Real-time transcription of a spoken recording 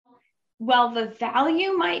while the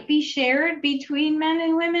value might be shared between men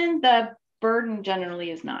and women, the burden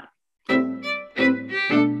generally is not.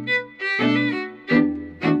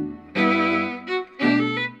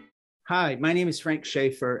 Hi, my name is Frank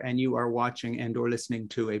Schaeffer, and you are watching and or listening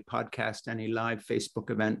to a podcast and a live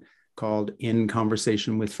Facebook event called In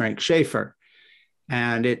Conversation with Frank Schaeffer.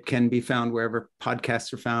 And it can be found wherever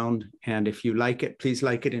podcasts are found. And if you like it, please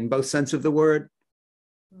like it in both sense of the word,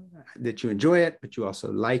 that you enjoy it, but you also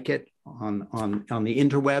like it on the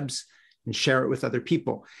interwebs and share it with other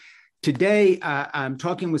people. Today, I'm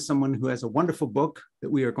talking with someone who has a wonderful book that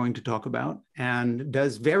we are going to talk about and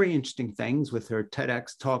does very interesting things with her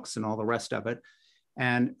TEDx talks and all the rest of it.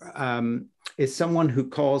 And is someone who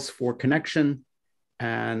calls for connection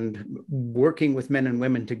and working with men and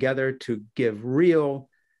women together to give real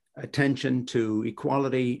attention to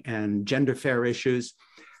equality and gender fair issues.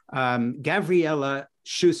 Gavriella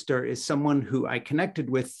Schuster is someone who I connected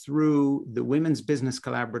with through the Women's Business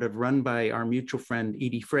Collaborative run by our mutual friend,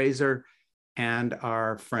 Edie Fraser, and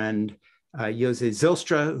our friend, Jose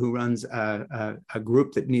Zylstra, who runs a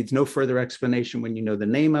group that needs no further explanation when you know the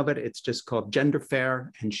name of it. It's just called Gender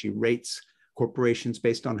Fair, and she rates corporations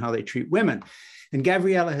based on how they treat women. And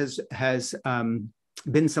Gavriella has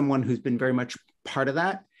been someone who's been very much part of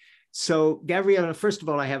that. So Gavriella, first of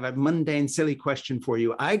all, I have a mundane, silly question for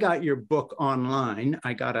you. I got your book online.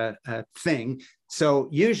 I got a thing. So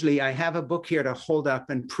usually I have a book here to hold up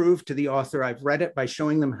and prove to the author I've read it by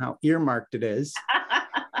showing them how earmarked it is.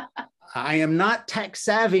 I am not tech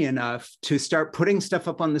savvy enough to start putting stuff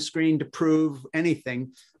up on the screen to prove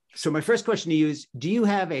anything. So my first question to you is, do you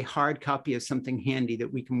have a hard copy of something handy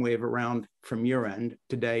that we can wave around from your end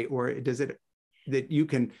today? Or does it that you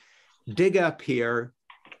can dig up here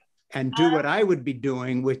and do what I would be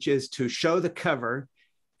doing, which is to show the cover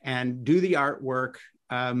and do the artwork?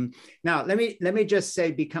 Now, let me just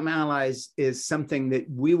say, Become Allies is something that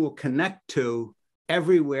we will connect to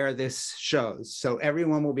everywhere this shows. So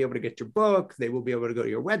everyone will be able to get your book. They will be able to go to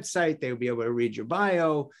your website. They will be able to read your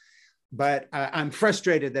bio. But I'm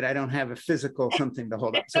frustrated that I don't have a physical something to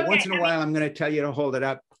hold up. So once in a while, I'm going to tell you to hold it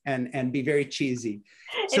up and be very cheesy.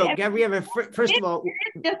 So Gavriella, first of all,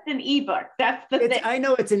 it's just an ebook. That's the thing. I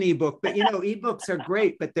know it's an ebook, but ebooks are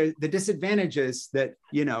great. But the disadvantage is that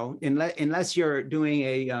unless you're doing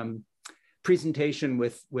a presentation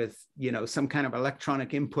with some kind of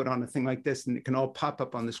electronic input on a thing like this, and it can all pop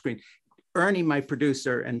up on the screen. Ernie, my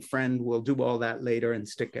producer and friend, will do all that later and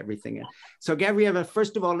stick everything in. So Gavriella,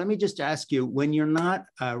 first of all, let me just ask you, when you're not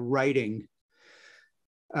writing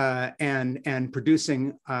and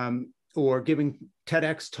producing or giving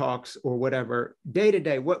TEDx talks or whatever, day to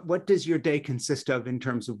day, what does your day consist of in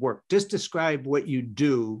terms of work? Just describe what you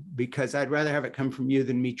do, because I'd rather have it come from you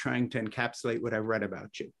than me trying to encapsulate what I've read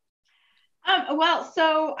about you. Well,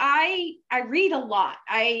 so I read a lot.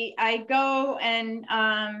 I go and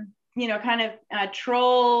kind of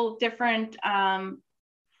troll different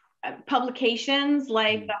publications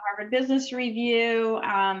like the Harvard Business Review,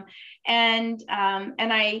 and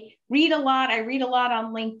I read a lot. I read a lot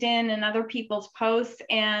on LinkedIn and other people's posts,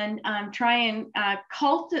 and try and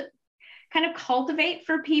cultivate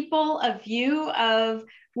for people a view of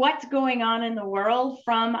what's going on in the world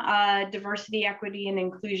from a diversity, equity, and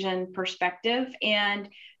inclusion perspective. And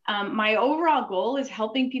my overall goal is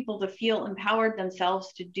helping people to feel empowered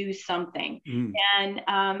themselves to do something.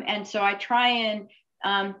 And so I try and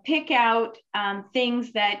pick out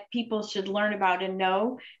things that people should learn about and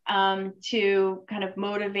know to kind of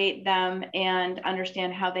motivate them and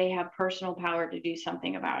understand how they have personal power to do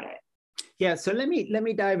something about it. Yeah, so let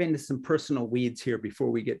me dive into some personal weeds here before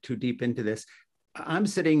we get too deep into this. I'm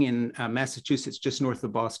sitting in Massachusetts, just north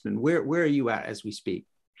of Boston. Where are you at as we speak?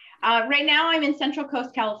 Right now, I'm in Central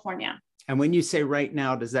Coast, California. And when you say right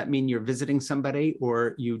now, does that mean you're visiting somebody,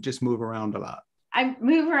 or you just move around a lot? I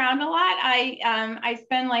move around a lot. I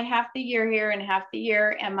spend like half the year here and half the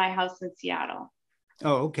year at my house in Seattle.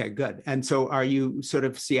 Oh, okay, good. And so are you sort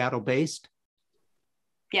of Seattle based?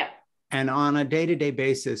 Yeah. And on a day-to-day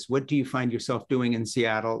basis, what do you find yourself doing in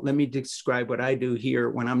Seattle? Let me describe what I do here.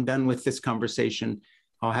 When I'm done with this conversation,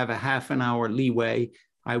 I'll have a half an hour leeway.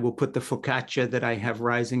 I will put the focaccia that I have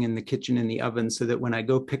rising in the kitchen in the oven so that when I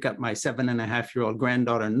go pick up my 7.5-year-old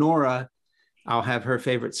granddaughter, Nora, I'll have her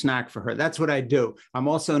favorite snack for her. That's what I do. I'm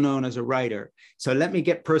also known as a writer. So let me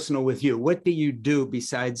get personal with you. What do you do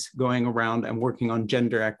besides going around and working on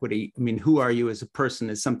gender equity? I mean, who are you as a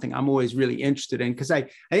person is something I'm always really interested in, because I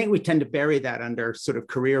think we tend to bury that under sort of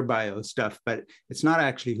career bio stuff, but it's not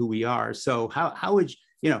actually who we are. So how would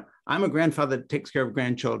you, I'm a grandfather that takes care of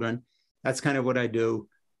grandchildren. That's kind of what I do.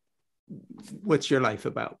 What's your life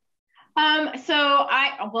about? So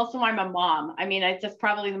I'm a mom. I mean, it's just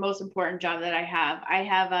probably the most important job that I have. I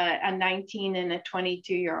have a 19 and a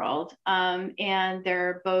 22-year-old, and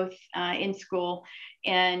they're both in school.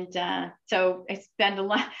 And so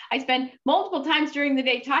I spend multiple times during the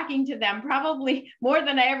day talking to them, probably more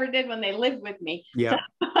than I ever did when they lived with me. Yeah.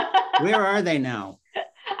 So. Where are they now?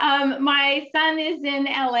 My son is in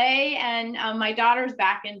LA, and my daughter's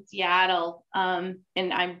back in Seattle, and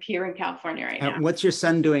I'm here in California right now. What's your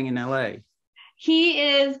son doing in LA? He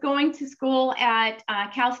is going to school at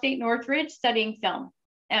Cal State Northridge studying film.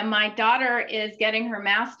 And my daughter is getting her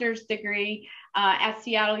master's degree at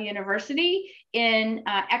Seattle University in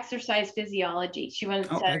exercise physiology. She went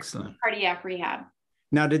to excellent. Cardiac rehab.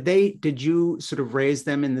 Now, did you sort of raise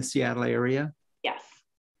them in the Seattle area? Yes.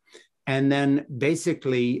 And then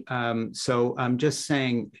basically, so I'm just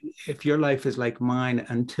saying, if your life is like mine,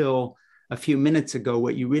 until a few minutes ago,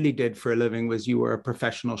 what you really did for a living was you were a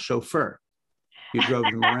professional chauffeur. You drove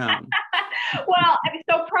them around. Well, I mean,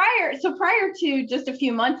 so prior to just a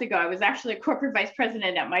few months ago, I was actually a corporate vice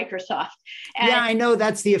president at Microsoft. And yeah, I know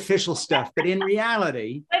that's the official stuff, but in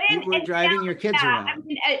reality, you were driving your kids around. I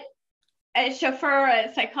mean, a chauffeur,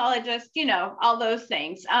 a psychologist, all those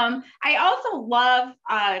things. I also love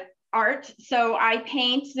art. So I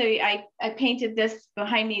paint. So I painted this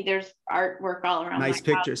behind me. There's artwork all around. Nice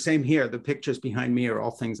picture. Same here. The pictures behind me are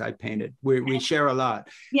all things I painted. We share a lot.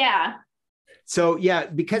 Yeah. So yeah,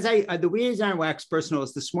 because the reason I wax personal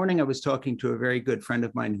is this morning I was talking to a very good friend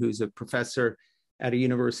of mine who's a professor at a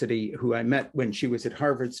university who I met when she was at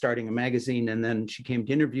Harvard starting a magazine, and then she came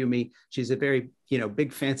to interview me. She's a very,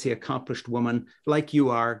 big, fancy, accomplished woman like you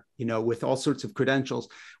are, with all sorts of credentials.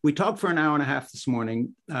 We talked for an hour and a half this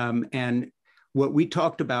morning, and what we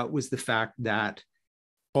talked about was the fact that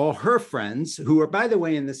all her friends, who are, by the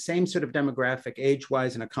way, in the same sort of demographic,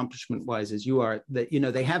 age-wise and accomplishment-wise as you are, that,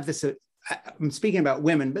 they have this, I'm speaking about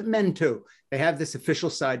women, but men too. They have this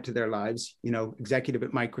official side to their lives, executive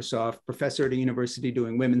at Microsoft, professor at a university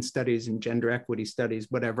doing women's studies and gender equity studies,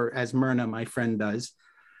 whatever, as Myrna, my friend, does.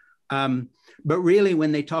 But really,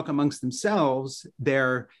 when they talk amongst themselves,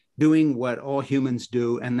 they're doing what all humans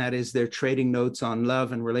do, and that is they're trading notes on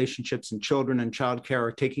love and relationships and children and childcare,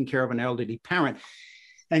 or taking care of an elderly parent.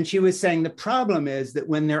 And she was saying the problem is that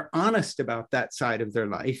when they're honest about that side of their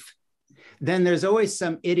life, then there's always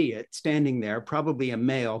some idiot standing there, probably a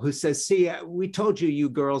male, who says, see, we told you, you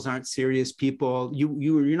girls aren't serious people.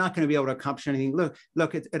 You're not going to be able to accomplish anything.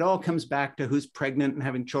 Look, it all comes back to who's pregnant and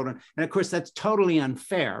having children. And of course, that's totally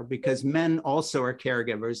unfair because men also are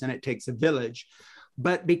caregivers and it takes a village.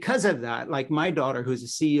 But because of that, like my daughter, who's a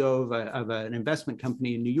CEO of an investment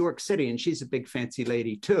company in New York City, and she's a big fancy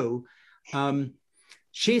lady too,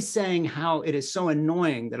 she's saying how it is so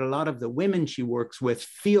annoying that a lot of the women she works with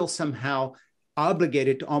feel somehow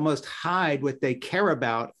obligated to almost hide what they care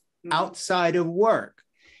about outside of work.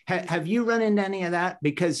 Have you run into any of that?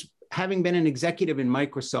 Because having been an executive in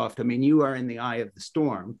Microsoft, I mean, you are in the eye of the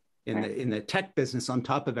storm in the tech business on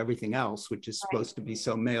top of everything else, which is supposed to be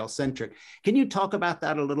so male-centric. Can you talk about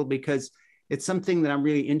that a little? Because it's something that I'm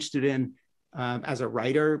really interested in as a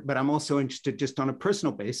writer, but I'm also interested just on a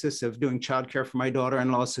personal basis of doing childcare for my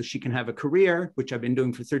daughter-in-law so she can have a career, which I've been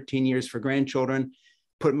doing for 13 years for grandchildren,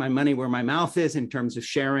 put my money where my mouth is in terms of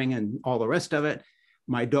sharing and all the rest of it.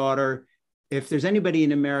 My daughter, if there's anybody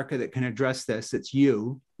in America that can address this, it's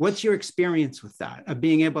you. What's your experience with that, of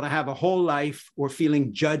being able to have a whole life or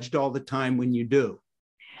feeling judged all the time when you do?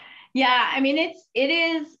 Yeah, I mean, it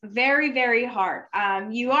is very, very hard.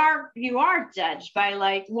 You are judged by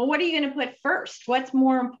like, well, what are you going to put first? What's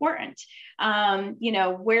more important? Well,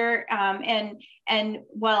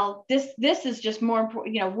 this is just more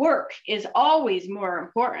important. Work is always more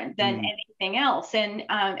important than anything else, and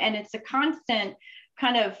it's a constant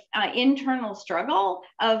kind of internal struggle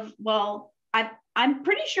of, well, I'm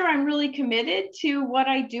pretty sure I'm really committed to what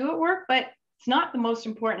I do at work, but it's not the most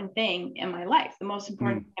important thing in my life. The most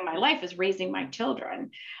important thing in my life is raising my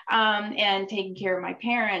children and taking care of my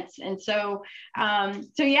parents. And so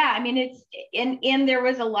yeah, I mean, it's and there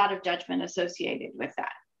was a lot of judgment associated with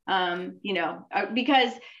that,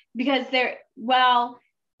 because there, well,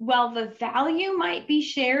 the value might be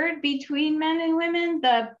shared between men and women,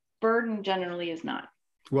 the burden generally is not.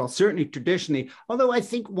 Well, certainly traditionally, although I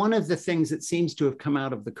think one of the things that seems to have come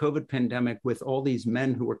out of the COVID pandemic with all these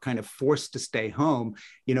men who were kind of forced to stay home,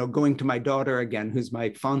 going to my daughter again, who's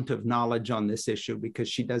my font of knowledge on this issue because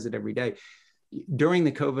she does it every day. During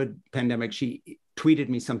the COVID pandemic, she tweeted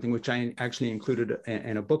me something, which I actually included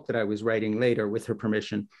in a book that I was writing later with her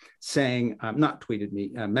permission, saying, not tweeted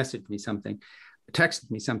me, messaged me something, texted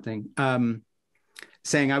me something,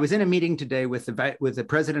 saying, I was in a meeting today with the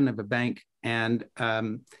president of a bank, and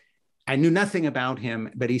I knew nothing about him,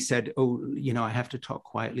 but he said, oh, I have to talk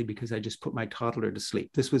quietly because I just put my toddler to sleep.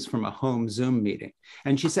 This was from a home Zoom meeting.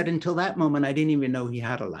 And she said, until that moment, I didn't even know he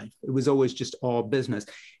had a life. It was always just all business.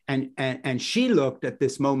 And she looked at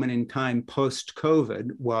this moment in time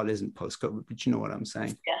post-COVID, well, it isn't post-COVID, but you know what I'm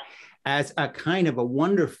saying, as a kind of a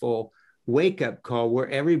wonderful wake-up call where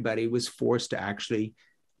everybody was forced to actually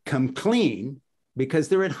come clean because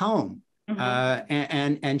they're at home.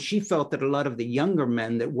 And she felt that a lot of the younger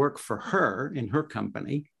men that work for her in her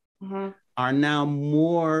company are now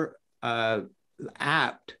more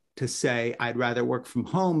apt to say, I'd rather work from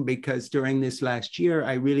home because during this last year,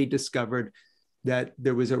 I really discovered that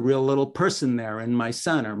there was a real little person there in my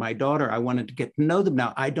son or my daughter. I wanted to get to know them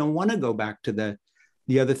now. I don't want to go back to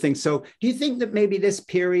the other thing. So do you think that maybe this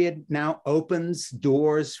period now opens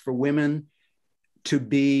doors for women to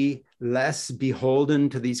be less beholden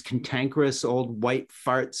to these cantankerous old white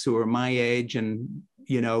farts who are my age and,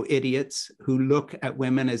 idiots who look at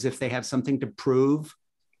women as if they have something to prove?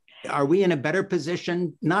 Are we in a better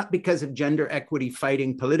position, not because of gender equity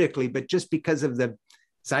fighting politically, but just because of the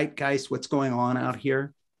zeitgeist, what's going on out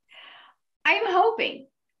here? I'm hoping,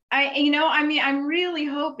 I'm really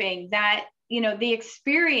hoping that, the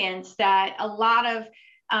experience that a lot of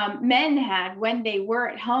men had when they were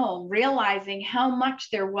at home, realizing how much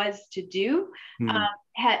there was to do,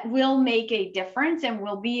 will make a difference and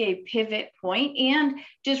will be a pivot point. And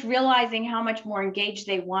just realizing how much more engaged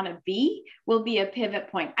they want to be will be a pivot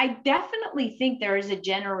point. I definitely think there is a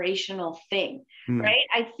generational thing, right?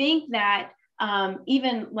 I think that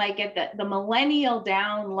even like at the millennial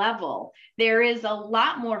down level, there is a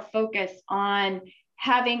lot more focus on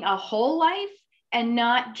having a whole life and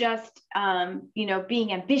not just,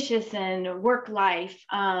 being ambitious and work life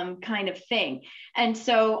kind of thing. And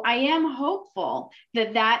so I am hopeful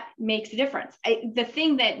that makes a difference. The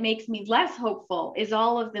thing that makes me less hopeful is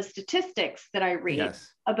all of the statistics that I read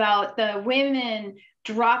about the women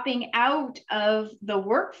dropping out of the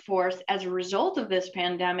workforce as a result of this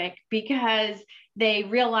pandemic because they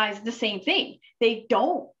realize the same thing. They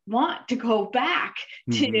don't want to go back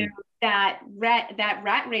to that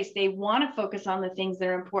rat race. They want to focus on the things that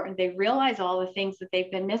are important. They realize all the things that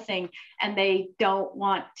they've been missing and they don't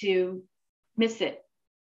want to miss it.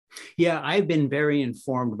 Yeah, I've been very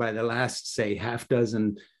informed by the last, say, half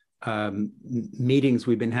dozen meetings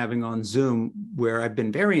we've been having on Zoom, where I've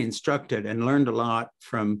been very instructed and learned a lot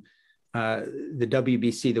from the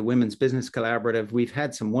WBC, the Women's Business Collaborative. We've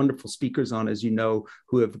had some wonderful speakers on, as you know,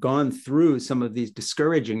 who have gone through some of these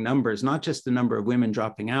discouraging numbers, not just the number of women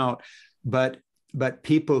dropping out, but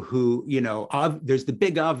people who, there's the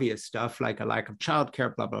big obvious stuff like a lack of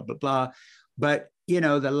childcare, blah, blah, blah, blah. But,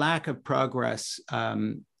 the lack of progress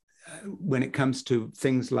when it comes to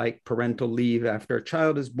things like parental leave after a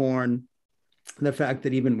child is born, the fact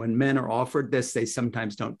that even when men are offered this, they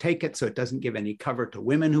sometimes don't take it. So it doesn't give any cover to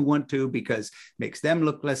women who want to because it makes them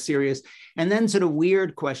look less serious. And then sort of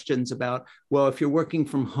weird questions about, well, if you're working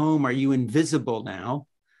from home, are you invisible now?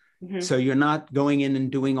 So you're not going in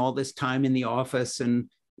and doing all this time in the office and,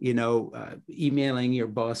 emailing your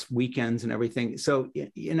boss weekends and everything. So,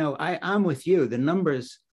 I'm with you. The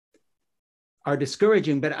numbers are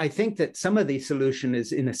discouraging, but I think that some of the solution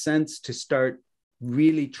is, in a sense, to start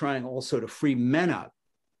really trying also to free men up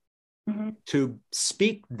to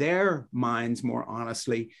speak their minds more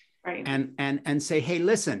honestly, and say, hey,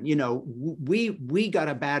 listen, we got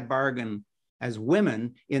a bad bargain as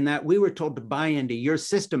women in that we were told to buy into your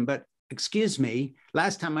system, but excuse me,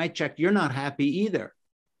 last time I checked, you're not happy either.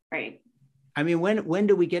 Right. I mean, when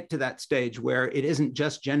do we get to that stage where it isn't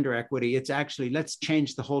just gender equity, it's actually, let's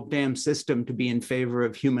change the whole damn system to be in favor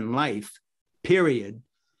of human life, period,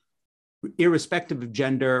 irrespective of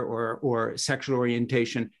gender or sexual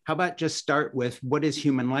orientation? How about just start with what is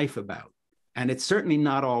human life about? And it's certainly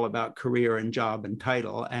not all about career and job and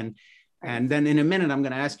title. And then in a minute, I'm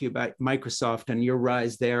going to ask you about Microsoft and your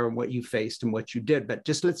rise there and what you faced and what you did. But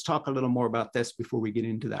just let's talk a little more about this before we get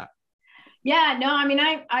into that. Yeah, no, I mean,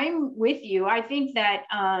 I'm with you. I think that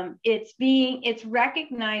it's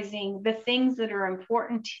recognizing the things that are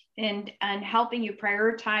important and helping you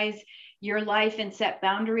prioritize your life and set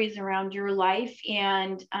boundaries around your life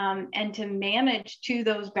and to manage to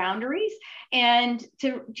those boundaries and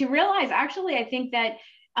to realize, actually, I think that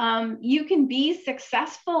you can be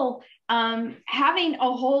successful having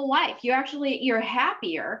a whole life. You're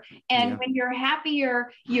happier, and when you're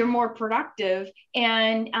happier, you're more productive.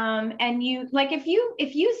 And you, like, if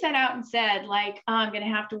you set out and said, like, oh, I'm going to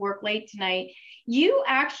have to work late tonight, you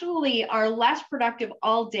actually are less productive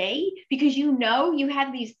all day, because you know you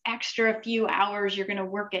had these extra few hours you're going to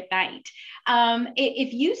work at night.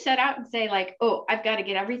 If you set out and say, like, oh, I've got to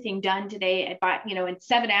get everything done today in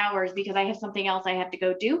 7 hours because I have something else I have to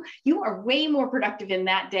go do, you are way more productive in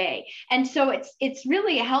that day. And so it's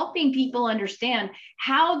really helping people understand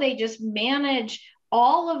how they just manage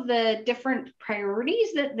all of the different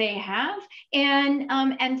priorities that they have,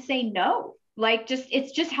 and say no. Like,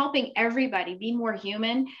 it's just helping everybody be more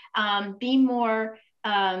human, be more,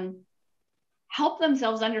 help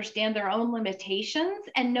themselves understand their own limitations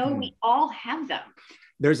and know we all have them.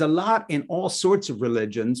 There's a lot in all sorts of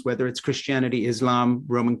religions, whether it's Christianity, Islam,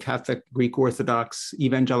 Roman Catholic, Greek Orthodox,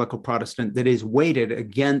 Evangelical Protestant, that is weighted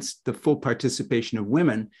against the full participation of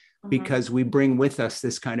women, because we bring with us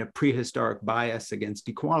this kind of prehistoric bias against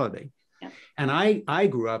equality. Yeah. And I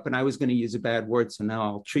grew up, and I was going to use a bad word, so now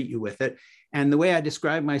I'll treat you with it. And the way I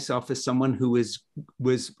describe myself as someone who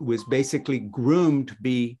was basically groomed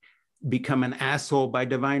to become an asshole by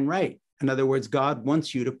divine right. In other words, God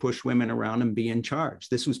wants you to push women around and be in charge.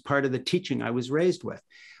 This was part of the teaching I was raised with.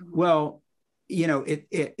 Well,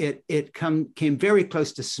 it came very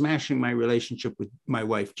close to smashing my relationship with my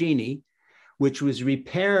wife, Jeannie, which was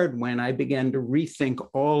repaired when I began to rethink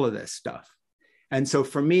all of this stuff. And so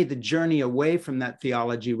for me, the journey away from that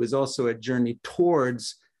theology was also a journey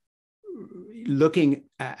towards looking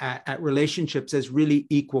at relationships as really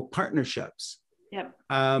equal partnerships. Yep.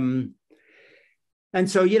 And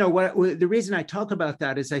so, the reason I talk about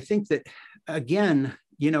that is I think that, again,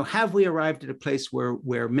 have we arrived at a place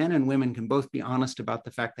where men and women can both be honest about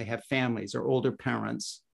the fact they have families or older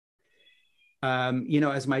parents?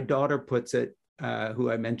 As my daughter puts it,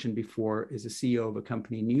 who I mentioned before is a CEO of a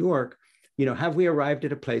company in New York, have we arrived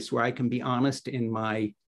at a place where I can be honest in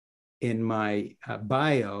my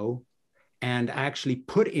bio and actually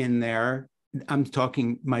put in there, I'm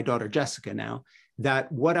talking my daughter Jessica now,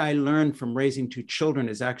 that what I learned from raising 2 children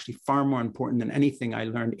is actually far more important than anything I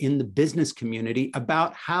learned in the business community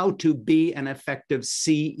about how to be an effective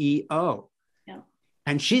CEO. Yeah.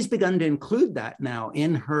 And she's begun to include that now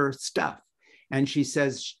in her stuff. And she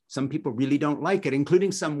says some people really don't like it,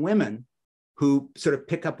 including some women who sort of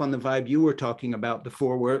pick up on the vibe you were talking about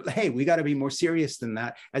before, where, hey, we got to be more serious than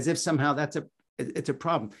that, as if somehow it's a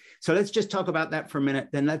problem. So let's just talk about that for a minute.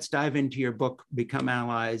 Then let's dive into your book, Become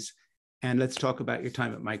Allies, and let's talk about your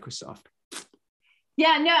time at Microsoft.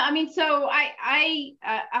 Yeah, no, I mean, so I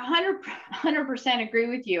 100% agree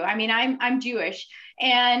with you. I mean, I'm Jewish,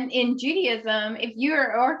 and in Judaism, if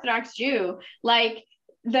you're Orthodox Jew, like,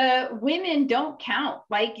 the women don't count.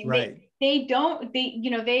 Like, right. They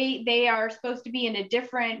are supposed to be in a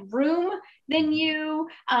different room than you.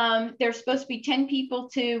 There's supposed to be 10 people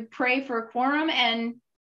to pray for a quorum, and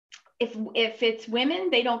if it's women,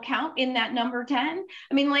 they don't count in that number 10.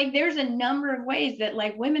 I mean, like, there's a number of ways that,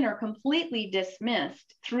 like, women are completely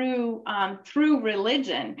dismissed through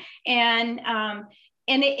religion, and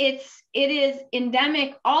it is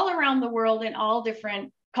endemic all around the world in all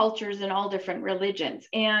different cultures and all different religions,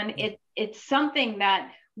 and it's something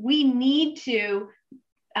that we need to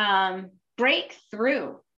break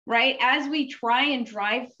through. Right, as we try and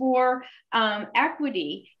drive for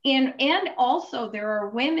equity, and also there are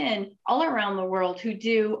women all around the world who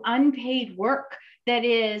do unpaid work that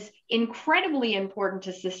is incredibly important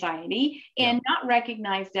to society and not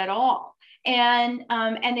recognized at all. And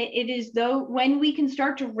it is, though, when we can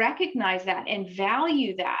start to recognize that and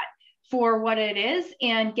value that for what it is,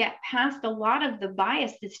 and get past a lot of the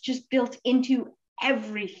bias that's just built into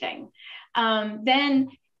everything, then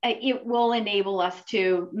it will enable us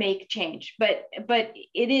to make change. But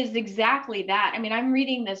it is exactly that. I mean, I'm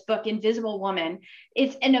reading this book, Invisible Woman.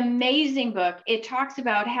 It's an amazing book. It talks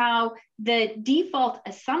about how the default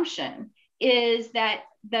assumption is that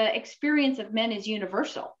the experience of men is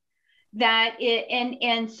universal.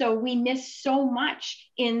 And so we miss so much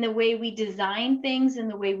in the way we design things, in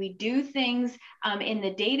the way we do things, in the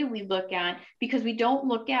data we look at, because we don't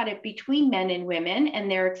look at it between men and women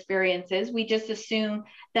and their experiences. We just assume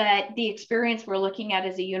that the experience we're looking at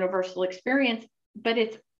is a universal experience, but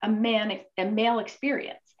it's a male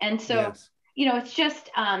experience. And so, yes. It's just,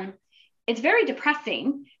 it's very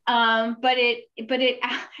depressing. But it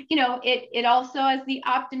also, as the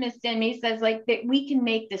optimist in me says, like, that we can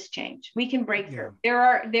make this change. We can break through.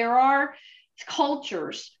 There are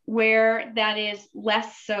cultures where that is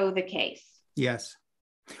less so the case. Yes.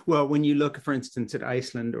 Well, when you look, for instance, at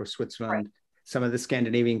Iceland or Switzerland, some of the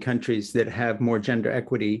Scandinavian countries that have more gender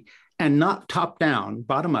equity, and not top down,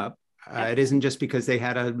 bottom up. It isn't just because they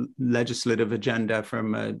had a legislative agenda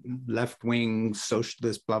from a left-wing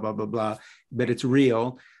socialist, blah, blah, blah, blah, but it's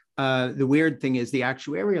real. The weird thing is the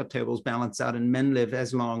actuarial tables balance out, and men live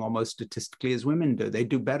as long almost statistically as women do. They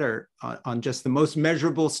do better on just the most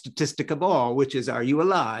measurable statistic of all, which is, are you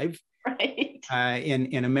alive? Right.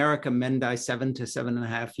 In America, men die 7 to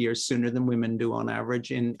 7.5 years sooner than women do on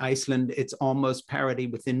average. In Iceland, it's almost parity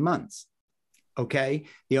within months. Okay.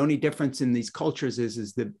 The only difference in these cultures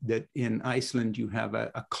is that in Iceland, you have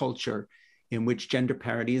a culture in which gender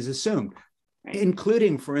parity is assumed. Right.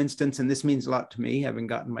 Including, for instance, and this means a lot to me, having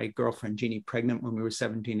gotten my girlfriend Jeannie pregnant when we were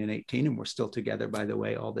 17 and 18, and we're still together, by the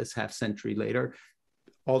way, all this half century later,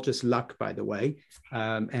 all just luck, by the way,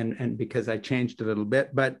 and because I changed a little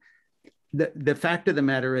bit. But the fact of the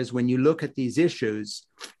matter is, when you look at these issues,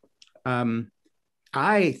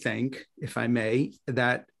 I think, if I may,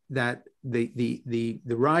 that the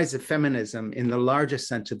rise of feminism in the largest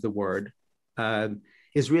sense of the word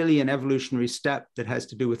is really an evolutionary step that has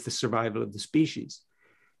to do with the survival of the species.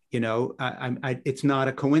 You know, it's not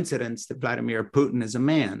a coincidence that Vladimir Putin is a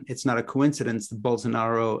man. It's not a coincidence that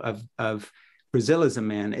Bolsonaro of Brazil is a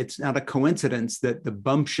man. It's not a coincidence that the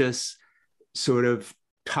bumptious sort of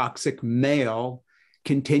toxic male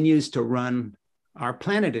continues to run our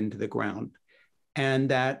planet into the ground. And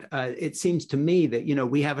that it seems to me that, you know,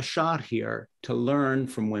 we have a shot here to learn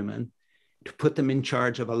from women, to put them in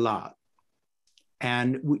charge of a lot.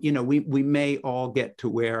 And, you know, we may all get to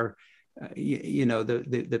where, you know,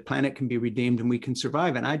 the planet can be redeemed and we can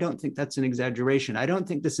survive. And I don't think that's an exaggeration. I don't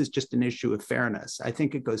think this is just an issue of fairness. I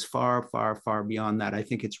think it goes far, far, far beyond that. I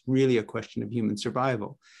think it's really a question of human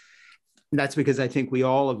survival. And that's because I think we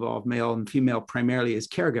all evolved, male and female, primarily as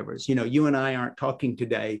caregivers. You know, you and I aren't talking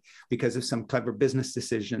today because of some clever business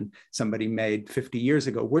decision somebody made 50 years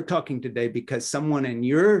ago. We're talking today because someone in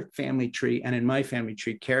your family tree and in my family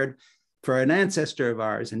tree cared for an ancestor of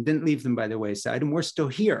ours and didn't leave them by the wayside, and we're still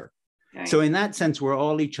here. Right. So in that sense, we're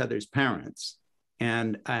all each other's parents,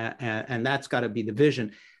 and that's got to be the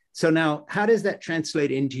vision. So now, how does that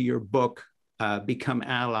translate into your book, Become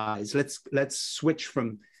Allies? Let's switch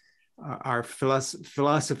from our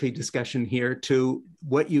philosophy discussion here to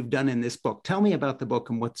what you've done in this book. Tell me about the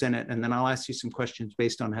book and what's in it, and then I'll ask you some questions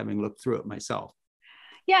based on having looked through it myself.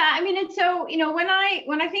 Yeah, I mean, and so, you know, when I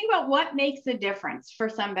think about what makes a difference for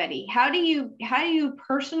somebody, how do you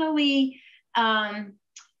personally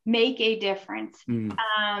make a difference?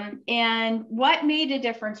 And what made a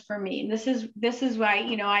difference for me? And this is why,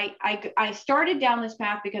 you know, I started down this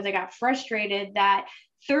path because I got frustrated that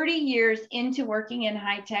 30 years into working in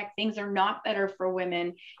high tech, things are not better for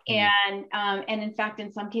women. And in fact,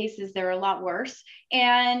 in some cases, they're a lot worse.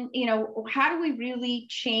 And, you know, how do we really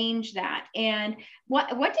change that? And what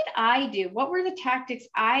did I do? What were the tactics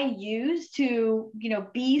I used to, you know,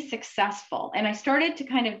 be successful? And I started to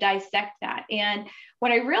kind of dissect that. And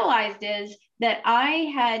what I realized is that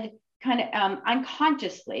I had kind of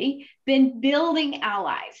unconsciously been building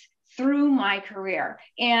allies through my career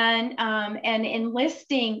and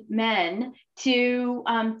enlisting men to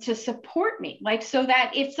support me, like, so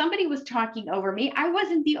that if somebody was talking over me, I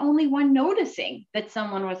wasn't the only one noticing that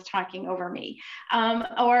someone was talking over me,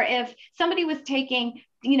 or if somebody was taking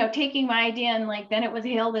my idea and like then it was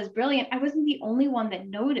hailed as brilliant, I wasn't the only one that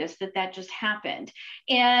noticed that just happened.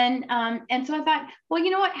 And so I thought, well, you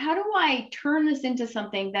know what, how do I turn this into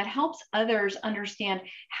something that helps others understand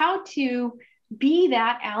how to be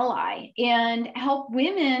that ally and help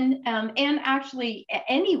women and actually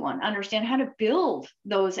anyone understand how to build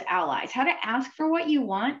those allies, how to ask for what you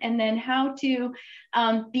want, and then how to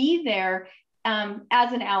be there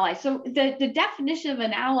as an ally. So the definition of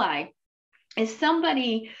an ally is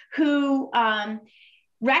somebody who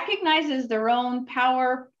recognizes their own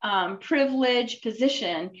power, privilege,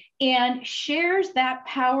 position, and shares that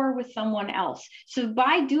power with someone else. So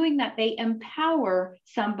by doing that, they empower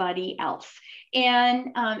somebody else.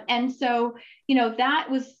 And so, you know, that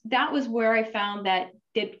was where I found that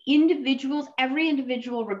individuals, every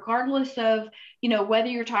individual, regardless of, you know, whether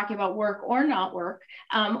you're talking about work or not work,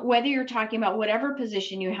 whether you're talking about whatever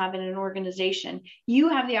position you have in an organization, you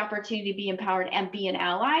have the opportunity to be empowered and be an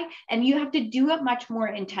ally, and you have to do it much more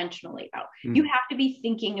intentionally, though. You have to be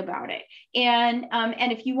thinking about it. And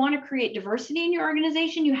if you want to create diversity in your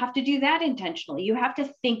organization, you have to do that intentionally. You have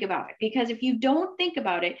to think about it, because if you don't think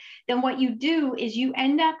about it, then what you do is you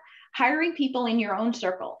end up hiring people in your own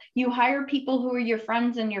circle. You hire people who are your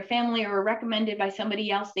friends and your family or are recommended by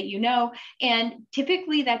somebody else that you know. And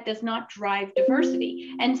typically that does not drive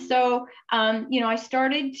diversity. And so, I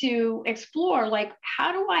started to explore, like,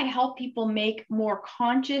 how do I help people make more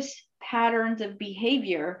conscious patterns of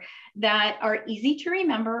behavior that are easy to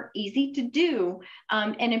remember, easy to do,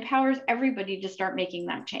 and empowers everybody to start making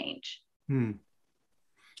that change.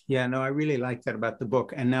 Yeah, no, I really like that about the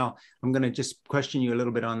book. And now I'm going to just question you a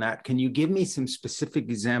little bit on that. Can you give me some specific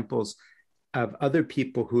examples of other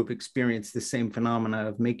people who have experienced the same phenomena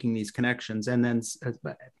of making these connections? And then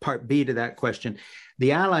part B to that question,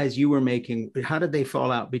 the allies you were making, how did they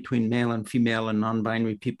fall out between male and female and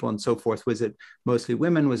non-binary people and so forth? Was it mostly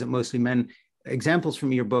women? Was it mostly men? Examples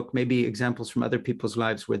from your book, maybe examples from other people's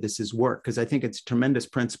lives where this has worked, because I think it's a tremendous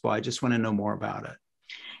principle. I just want to know more about it.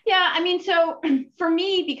 Yeah, I mean, so for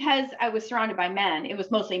me, because I was surrounded by men, it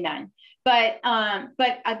was mostly men. But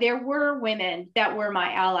there were women that were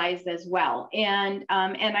my allies as well, and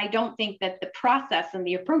I don't think that the process and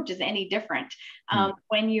the approach is any different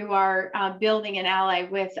when you are building an ally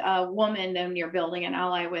with a woman than you're building an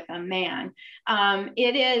ally with a man.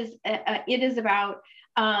 It is about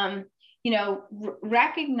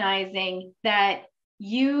recognizing that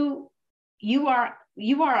you are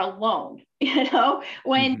alone.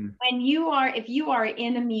 When if you are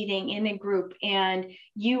in a meeting, in a group, and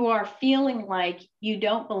you are feeling like you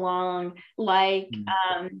don't belong, like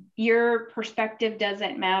your perspective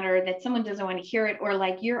doesn't matter, that someone doesn't want to hear it, or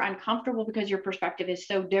like you're uncomfortable because your perspective is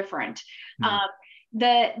so different.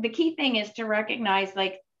 The key thing is to recognize,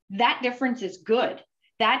 like, that difference is good.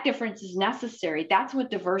 That difference is necessary. That's what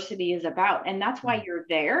diversity is about. And that's why you're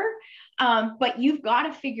there. But you've got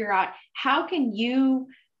to figure out, how can you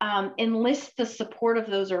enlist the support of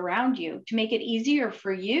those around you to make it easier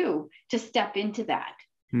for you to step into that.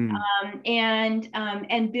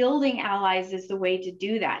 And building allies is the way to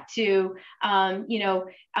do that, to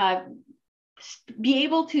be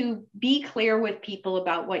able to be clear with people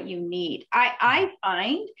about what you need. I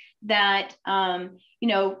find that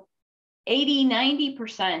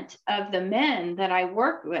 80-90% of the men that I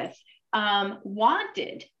work with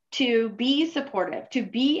wanted to be supportive, to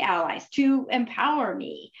be allies, to empower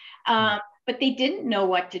me, but they didn't know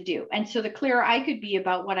what to do. And so the clearer I could be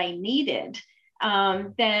about what I needed,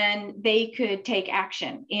 then they could take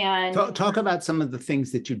action. And talk about some of the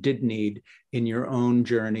things that you did need in your own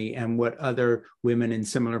journey, and what other women in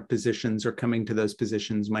similar positions or coming to those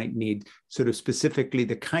positions might need, sort of specifically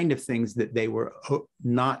the kind of things that they were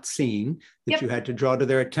not seeing, that you had to draw to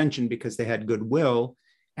their attention because they had goodwill.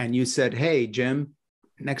 And you said, hey, Jim,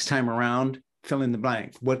 next time around, fill in the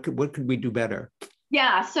blank. What could we do better?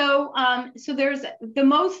 Yeah. So there's the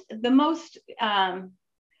most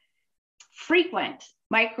frequent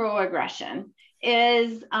microaggression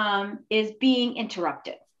is being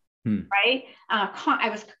interrupted. Right. I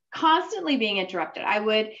was constantly being interrupted. I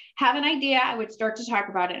would have an idea, I would start to talk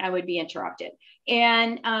about it, and I would be interrupted.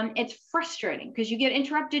 And it's frustrating because you get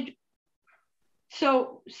interrupted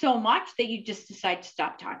so much that you just decide to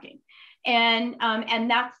stop talking. And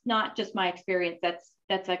that's not just my experience. That's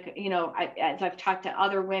like, as I've talked to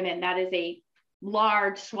other women, that is a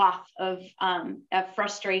large swath of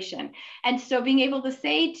frustration. And so being able to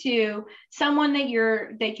say to someone that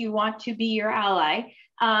you want to be your ally,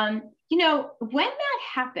 when that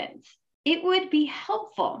happens, it would be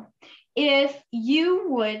helpful if you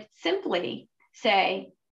would simply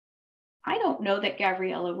say, I don't know that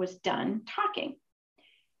Gavriella was done talking.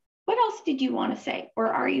 What else did you want to say? Or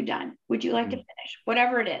are you done? Would you like to finish?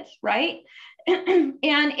 Whatever it is, right? And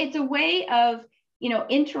it's a way of,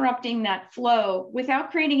 interrupting that flow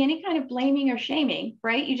without creating any kind of blaming or shaming,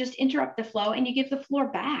 right? You just interrupt the flow and you give the floor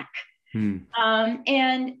back. And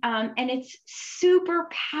it's super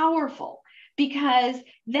powerful, because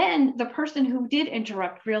then the person who did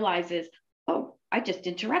interrupt realizes, oh, I just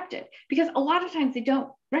interrupted, because a lot of times they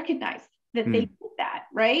don't recognize that they did that,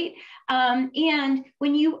 right? And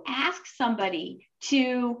when you ask somebody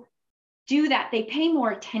to do that, they pay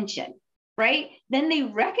more attention, right? Then they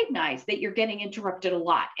recognize that you're getting interrupted a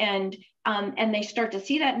lot, and they start to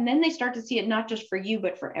see that, and then they start to see it not just for you,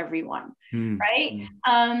 but for everyone, right?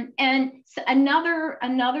 And so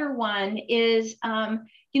another one is,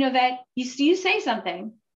 that you say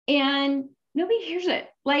something and nobody hears it.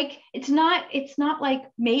 Like it's not like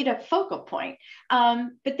made a focal point.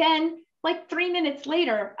 But then like 3 minutes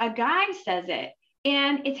later, a guy says it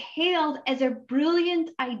and it's hailed as a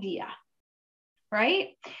brilliant idea, right?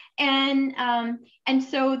 And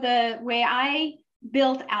so the way I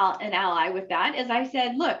built out an ally with that is I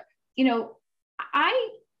said, look,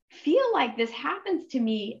 feel like this happens to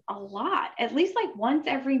me a lot, at least like once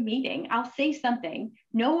every meeting. I'll say something,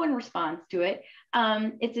 no one responds to it.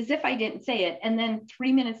 It's as if I didn't say it. And then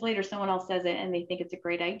 3 minutes later, someone else says it and they think it's a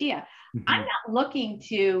great idea. Mm-hmm. I'm not looking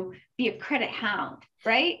to be a credit hound,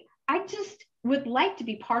 right? I just would like to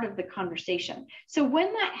be part of the conversation. So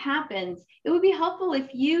when that happens, it would be helpful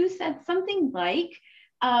if you said something like,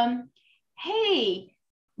 hey,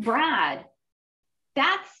 Brad,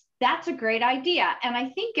 that's a great idea. And I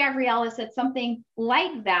think Gavriella said something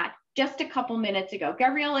like that just a couple minutes ago.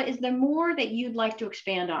 Gavriella, is there more that you'd like to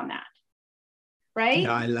expand on that? Right?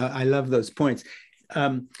 Yeah, I love those points.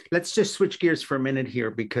 Let's just switch gears for a minute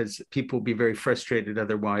here, because people will be very frustrated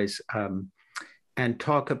otherwise, and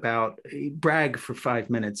brag for 5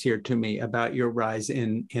 minutes here to me about your rise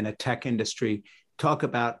in a tech industry. Talk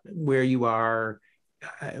about where you are,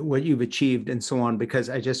 what you've achieved, and so on, because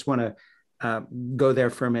I just want to go there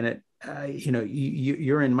for a minute.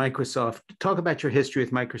 You're in Microsoft. Talk about your history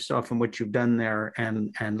with Microsoft and what you've done there,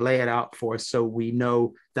 and lay it out for us so we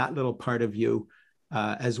know that little part of you,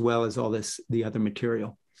 as well as all the other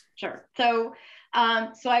material. Sure. So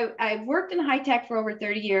I worked in high tech for over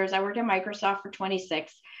 30 years. I worked at Microsoft for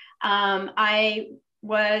 26. I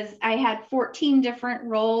had 14 different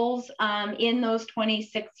roles in those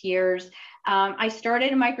 26 years. I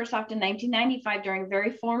started in Microsoft in 1995 during a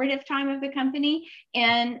very formative time of the company,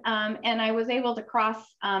 and I was able to cross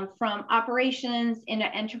from operations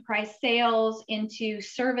into enterprise sales into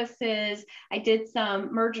services. I did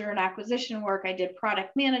some merger and acquisition work. I did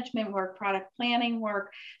product management work, product planning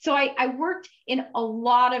work. So I worked in a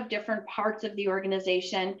lot of different parts of the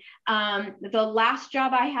organization. The last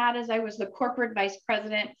job I had is I was the corporate vice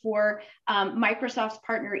president for Microsoft's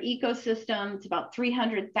partner ecosystem. It's about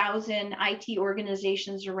 300,000 IT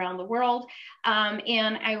organizations around the world.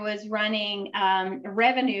 And I was running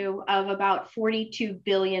revenue of about $42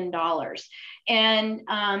 billion. And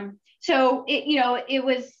so it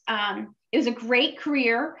was a great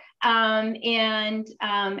career. And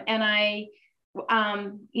I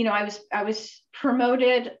was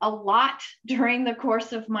promoted a lot during the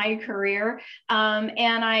course of my career.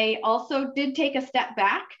 And I also did take a step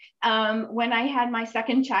back when I had my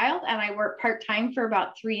second child, and I worked part-time for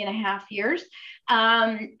about 3.5 years.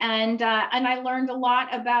 And I learned a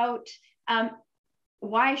lot about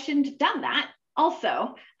why I shouldn't have done that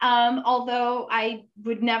also. Although I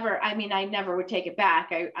never would take it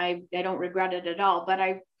back. I don't regret it at all, but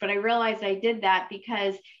I realized I did that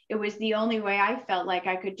because it was the only way I felt like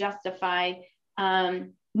I could justify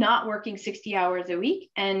not working 60 hours a week.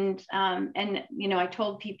 And I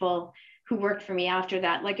told people who worked for me after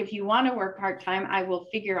that, like, if you want to work part-time, I will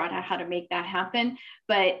figure out how to make that happen.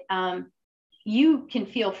 But you can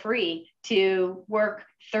feel free to work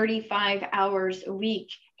 35 hours a week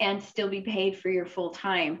and still be paid for your full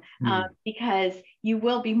time, because you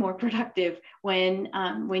will be more productive when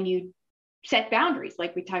you set boundaries,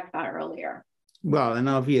 like we talked about earlier. Well, and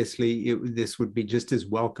obviously this would be just as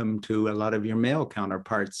welcome to a lot of your male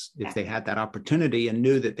counterparts if they had that opportunity and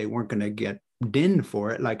knew that they weren't going to get dinned for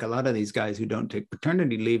it, like a lot of these guys who don't take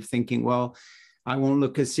paternity leave, thinking, well, I won't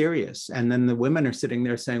look as serious. And then the women are sitting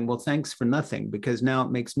there saying, well, thanks for nothing, because now it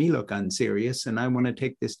makes me look unserious and I want to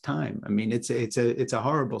take this time. I mean, it's a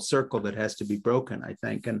horrible circle that has to be broken, I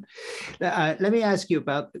think. And let me ask you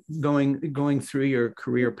about going through your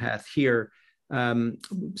career path here.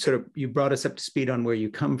 Sort of, you brought us up to speed on where you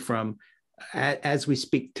come from. As we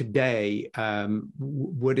speak today,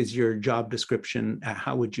 what is your job description?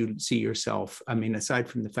 How would you see yourself? I mean, aside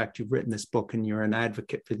from the fact you've written this book and you're an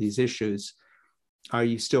advocate for these issues, are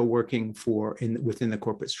you still working within the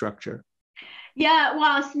corporate structure? Yeah,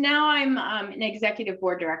 well, so now I'm an executive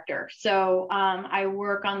board director. So I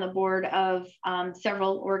work on the board of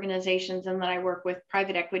several organizations, and then I work with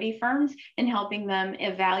private equity firms in helping them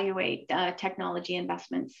evaluate technology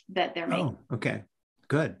investments that they're making. Oh, okay,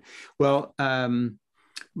 good. Well,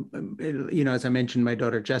 as I mentioned, my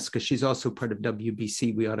daughter Jessica, she's also part of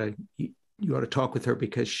WBC. You ought to talk with her,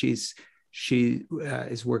 because she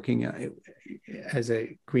is working as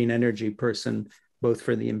a green energy person, both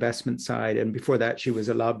for the investment side, and before that, she was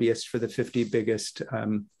a lobbyist for the 50 biggest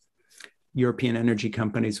European energy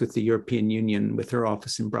companies with the European Union, with her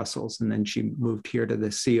office in Brussels, and then she moved here to the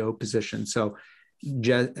CEO position. So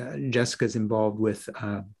Jessica's involved with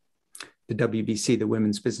the WBC, the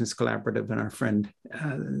Women's Business Collaborative, and our friend.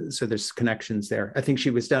 So there's connections there. I think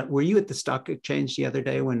she was down. Were you at the stock exchange the other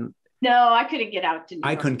day when? No, I couldn't get out to New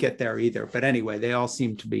York. I couldn't get there either. But anyway, they all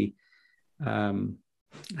seem to be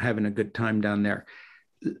having a good time down there.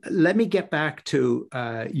 Let me get back to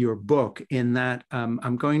your book, in that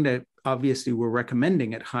I'm going to, obviously we're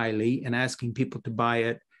recommending it highly and asking people to buy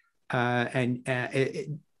it we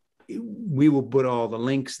will put all the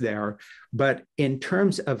links there. But in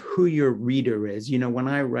terms of who your reader is, you know, when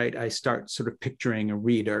I write, I start sort of picturing a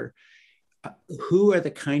reader. Who are the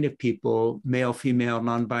kind of people, male, female,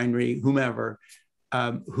 non-binary, whomever,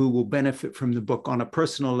 who will benefit from the book on a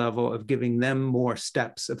personal level of giving them more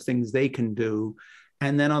steps of things they can do.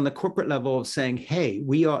 And then on the corporate level of saying, hey,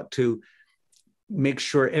 we ought to make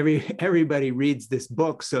sure everybody reads this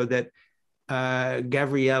book so that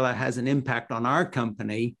Gavriella has an impact on our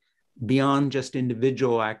company beyond just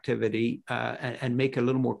individual activity, and make a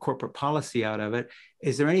little more corporate policy out of it.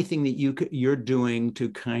 Is there anything that you're doing to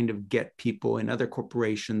kind of get people in other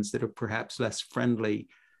corporations that are perhaps less friendly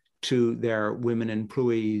to their women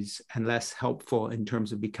employees and less helpful in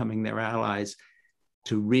terms of becoming their allies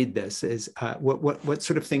to read this? What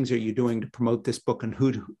sort of things are you doing to promote this book, and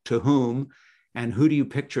who to whom? And who do you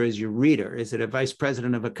picture as your reader? Is it a vice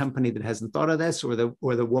president of a company that hasn't thought of this, or the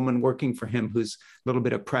woman working for him who's a little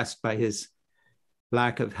bit oppressed by his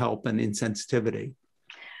lack of help and insensitivity?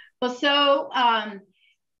 Well, so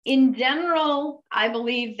in general, I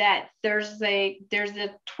believe that there's a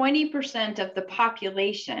 20% of the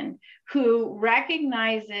population who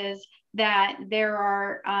recognizes that there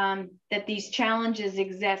are that these challenges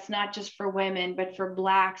exist not just for women, but for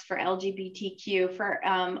Blacks, for LGBTQ, for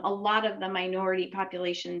a lot of the minority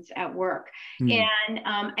populations at work,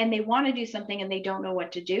 and they want to do something and they don't know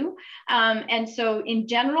what to do. And so, in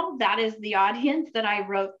general, that is the audience that I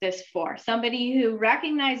wrote this for. Somebody who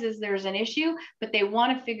recognizes there's an issue, but they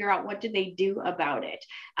want to figure out what do they do about it.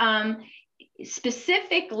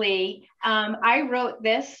 Specifically, I wrote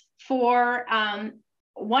this for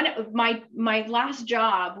one of my last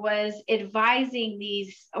job was advising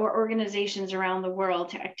these organizations around the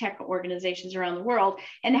world, tech organizations around the world,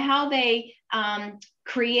 and how they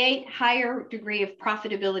create higher degree of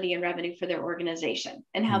profitability and revenue for their organization,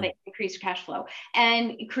 and how they increase cash flow.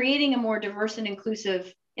 And creating a more diverse and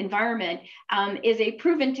inclusive environment is a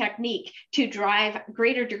proven technique to drive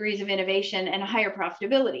greater degrees of innovation and higher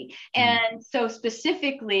profitability. And so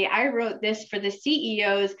specifically, I wrote this for the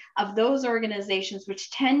CEOs of those organizations, which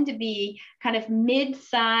tend to be kind of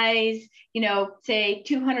mid-size, you know, say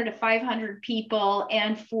 200 to 500 people,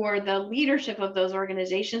 and for the leadership of those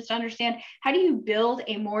organizations to understand, how do you build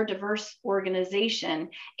a more diverse organization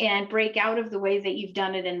and break out of the ways that you've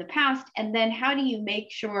done it in the past? And then how do you make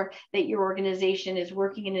sure that your organization is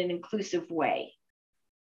working in an inclusive way?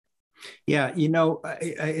 Yeah, you know,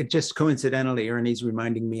 it just coincidentally, Ernie's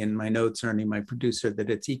reminding me in my notes, Ernie, my producer, that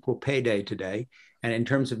it's Equal Pay Day today. And in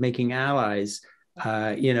terms of making allies,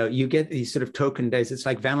 you know, you get these sort of token days. It's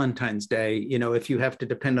like Valentine's Day. You know, if you have to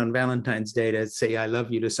depend on Valentine's Day to say I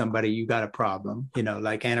love you to somebody, you got a problem. You know,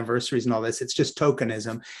 like anniversaries and all this. It's just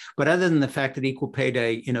tokenism. But other than the fact that Equal Pay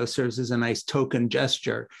Day, you know, serves as a nice token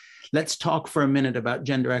gesture, let's talk for a minute about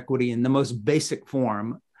gender equity in the most basic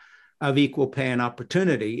form of equal pay and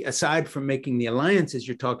opportunity, aside from making the alliances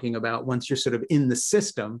you're talking about once you're sort of in the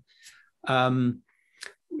system.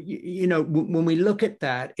 You know, when we look at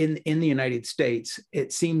that in the United States,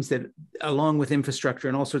 it seems that along with infrastructure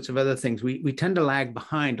and all sorts of other things, we tend to lag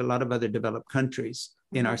behind a lot of other developed countries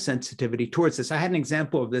in our sensitivity towards this. I had an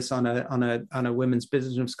example of this on a women's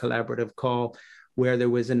business collaborative call where there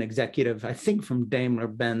was an executive, I think from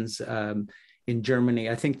Daimler-Benz, in Germany.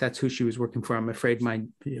 I think that's who she was working for. I'm afraid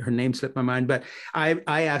her name slipped my mind, but I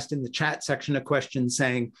asked in the chat section a question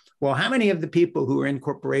saying, well, how many of the people who are in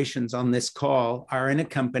corporations on this call are in a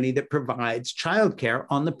company that provides childcare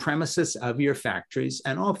on the premises of your factories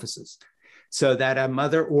and offices, so that a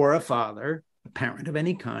mother or a father, a parent of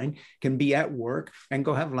any kind, can be at work and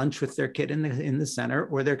go have lunch with their kid in the center,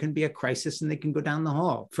 or there can be a crisis and they can go down the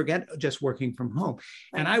hall. Forget just working from home.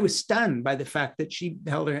 Right. And I was stunned by the fact that she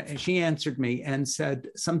answered me and said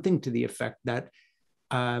something to the effect that,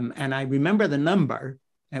 and I remember the number,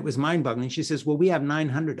 it was mind-boggling. She says, well, we have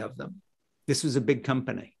 900 of them. This was a big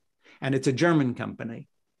company, and it's a German company.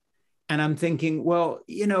 And I'm thinking, well,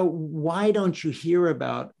 you know, why don't you hear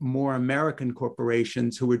about more American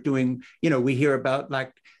corporations who are doing, you know, we hear about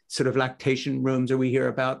like sort of lactation rooms, or we hear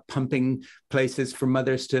about pumping places for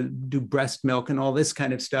mothers to do breast milk and all this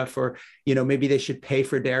kind of stuff, or, you know, maybe they should pay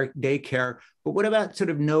for daycare. But what about sort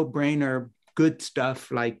of no-brainer good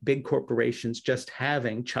stuff like big corporations just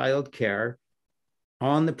having childcare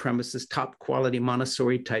on the premises, top quality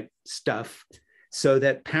Montessori type stuff, so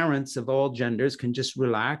that parents of all genders can just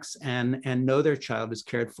relax and know their child is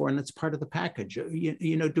cared for, and it's part of the package.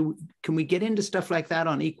 You know, can we get into stuff like that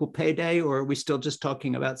on Equal Pay Day, or are we still just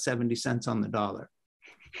talking about 70 cents on the dollar?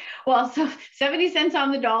 Well, so 70 cents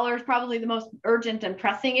on the dollar is probably the most urgent and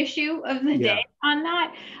pressing issue of the day on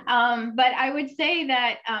that. But I would say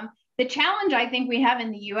that the challenge I think we have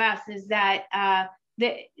in the US is that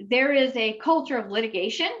there is a culture of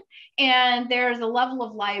litigation, and there's a level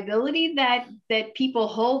of liability that people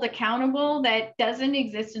hold accountable that doesn't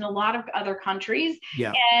exist in a lot of other countries.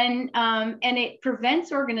 Yeah. And it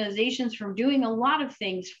prevents organizations from doing a lot of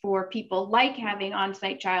things for people, like having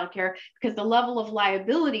on-site childcare, because the level of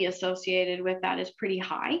liability associated with that is pretty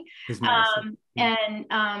high.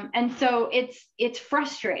 And so it's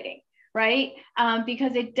frustrating, right?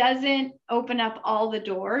 Because it doesn't open up all the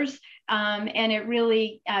doors, and it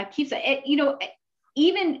really keeps it.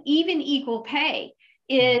 Even equal pay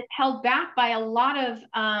is held back by a lot of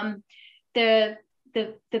the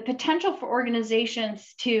potential for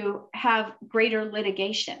organizations to have greater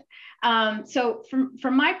litigation. So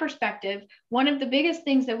from my perspective, one of the biggest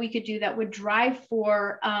things that we could do that would drive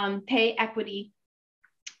for pay equity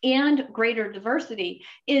and greater diversity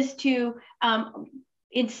is to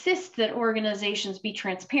insist that organizations be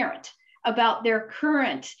transparent about their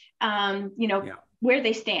current, where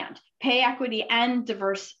they stand, pay equity and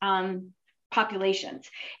diverse populations.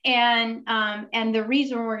 And the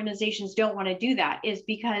reason organizations don't want to do that is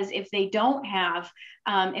because if they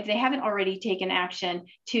haven't already taken action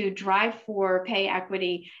to drive for pay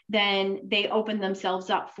equity, then they open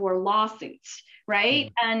themselves up for lawsuits,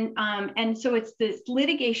 right? And so it's this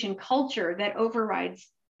litigation culture that overrides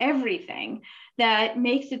everything that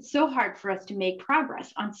makes it so hard for us to make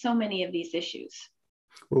progress on so many of these issues.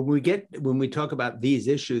 Well, when we talk about these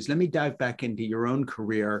issues, let me dive back into your own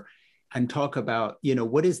career and talk about,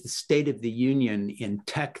 what is the state of the union in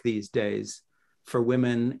tech these days for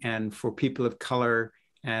women and for people of color,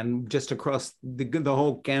 and just across the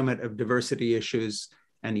whole gamut of diversity issues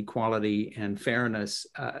and equality and fairness.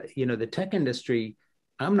 The tech industry,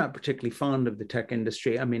 I'm not particularly fond of the tech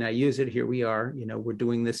industry. I mean, I use it. Here we are, we're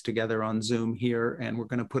doing this together on Zoom here, and we're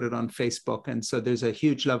going to put it on Facebook. And so there's a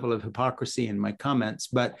huge level of hypocrisy in my comments,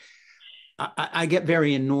 but I get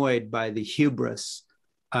very annoyed by the hubris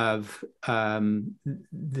of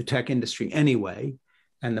the tech industry anyway,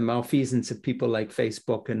 and the malfeasance of people like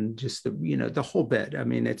Facebook, and just the whole bit. I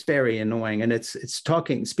mean, it's very annoying, and it's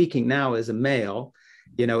speaking now as a male.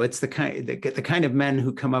 It's the kind of men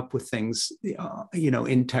who come up with things,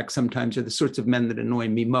 in tech sometimes are the sorts of men that annoy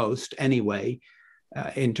me most anyway,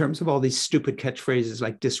 in terms of all these stupid catchphrases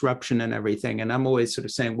like disruption and everything. And I'm always sort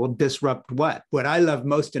of saying, well, disrupt what? What I love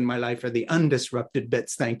most in my life are the undisrupted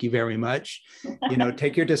bits. Thank you very much.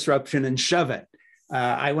 Take your disruption and shove it.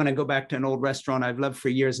 I want to go back to an old restaurant I've loved for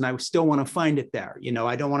years, and I still want to find it there.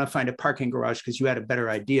 I don't want to find a parking garage because you had a better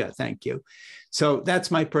idea. Thank you. So that's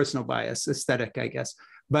my personal bias, aesthetic, I guess.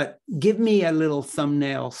 But give me a little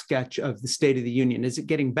thumbnail sketch of the state of the union. Is it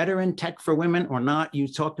getting better in tech for women or not? You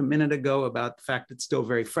talked a minute ago about the fact it's still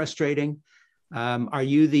very frustrating. Are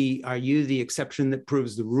you the exception that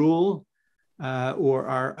proves the rule? Or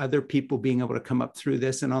are other people being able to come up through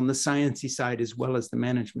this, and on the sciencey side as well as the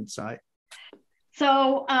management side?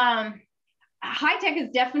 So high tech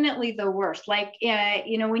is definitely the worst. Like,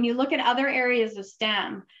 when you look at other areas of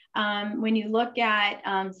STEM, when you look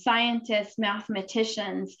at scientists,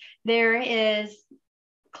 mathematicians, there is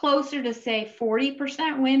closer to say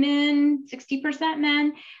 40% women, 60%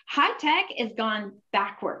 men. High tech has gone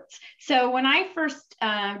backwards. So when I first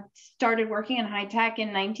started working in high tech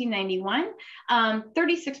in 1991,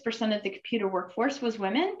 36% of the computer workforce was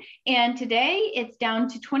women. And today it's down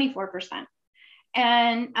to 24%.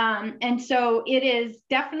 And so it is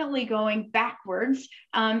definitely going backwards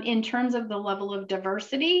in terms of the level of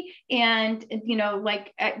diversity. And,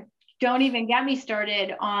 don't even get me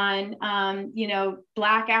started on,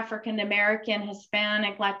 Black, African American,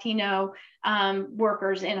 Hispanic, Latino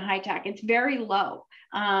workers in high tech. It's very low.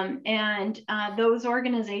 And those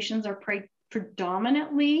organizations are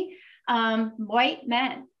predominantly white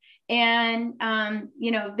men. And,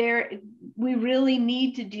 we really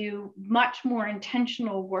need to do much more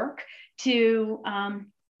intentional work to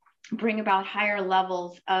bring about higher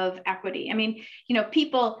levels of equity. I mean,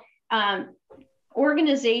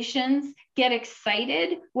 organizations get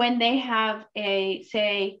excited when they have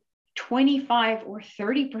say 25 or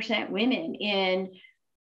 30% women in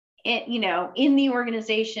the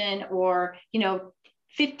organization, or,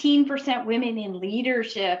 15% women in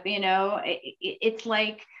leadership. It's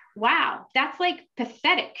like, wow, that's like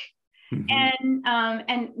pathetic. Mm-hmm.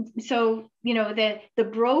 And so, the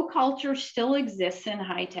bro culture still exists in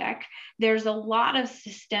high tech. There's a lot of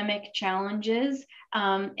systemic challenges.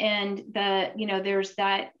 And there's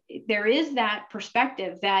that there is that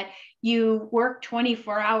perspective that you work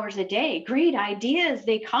 24 hours a day, great ideas,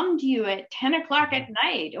 they come to you at 10 o'clock at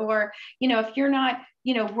night, or, if you're not,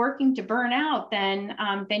 working to burn out, then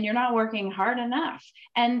you're not working hard enough.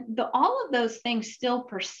 And all of those things still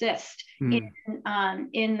persist in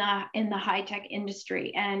the high tech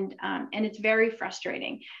industry, and it's very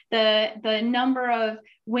frustrating. The number of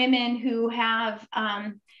women who have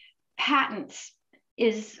patents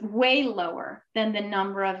is way lower than the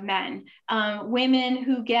number of men. Women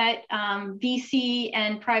who get VC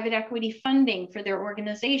and private equity funding for their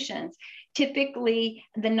organizations, typically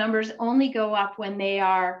the numbers only go up when they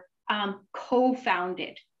are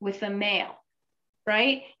co-founded with a male,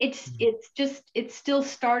 right? It's still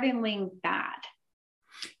startlingly bad.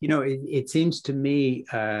 It seems to me,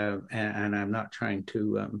 and I'm not trying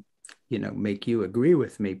to make you agree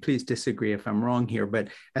with me. Please disagree if I'm wrong here. But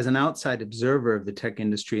as an outside observer of the tech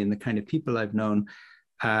industry and the kind of people I've known,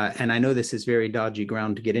 and I know this is very dodgy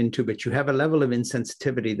ground to get into, but you have a level of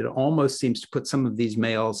insensitivity that almost seems to put some of these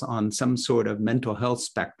males on some sort of mental health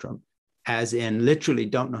spectrum, as in literally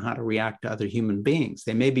don't know how to react to other human beings.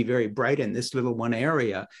 They may be very bright in this little one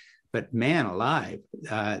area, but man alive,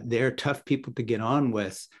 they're tough people to get on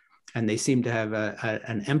with. And they seem to have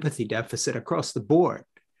an empathy deficit across the board.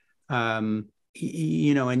 And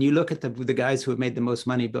you look at the guys who have made the most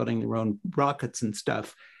money building their own rockets and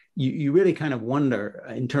stuff, you really kind of wonder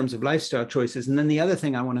in terms of lifestyle choices. And then the other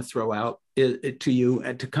thing I want to throw out to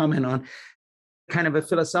you to comment on, kind of a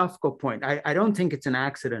philosophical point. I don't think it's an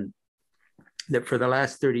accident that for the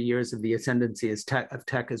last 30 years of the ascendancy of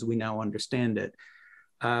tech as we now understand it,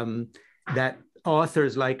 that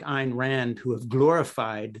authors like Ayn Rand, who have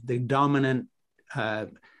glorified the dominant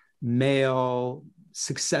male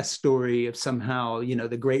success story of somehow,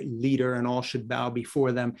 the great leader and all should bow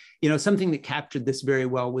before them. Something that captured this very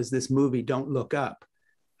well was this movie, Don't Look Up,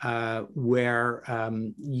 where,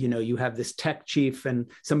 you have this tech chief and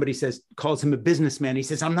somebody calls him a businessman. He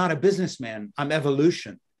says, I'm not a businessman, I'm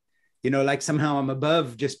evolution. Like somehow I'm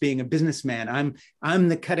above just being a businessman. I'm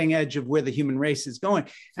the cutting edge of where the human race is going.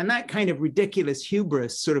 And that kind of ridiculous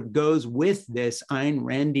hubris sort of goes with this Ayn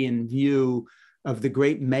Randian view of the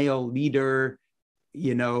great male leader,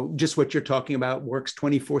 just what you're talking about, works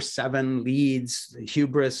 24/7, leads, the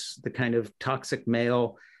hubris, the kind of toxic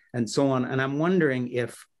male, and so on. And I'm wondering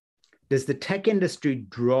does the tech industry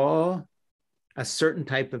draw a certain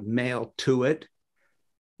type of male to it?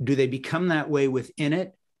 Do they become that way within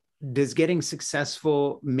it? Does getting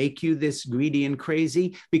successful make you this greedy and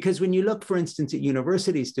crazy? Because when you look, for instance, at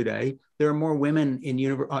universities today, there are more women in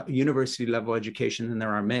university level education than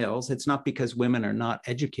there are males. It's not because women are not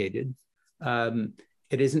educated.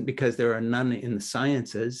 It isn't because there are none in the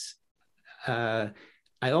sciences. I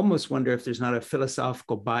almost wonder if there's not a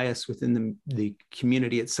philosophical bias within the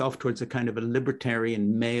community itself towards a kind of a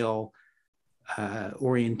libertarian male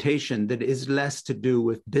orientation that is less to do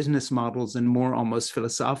with business models and more almost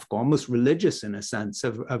philosophical, almost religious in a sense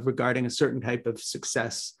of regarding a certain type of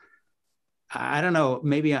success. I don't know,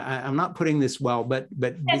 maybe I'm not putting this well, but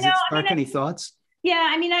does it spark any thoughts?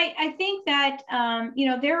 Yeah, I think that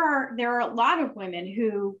there are a lot of women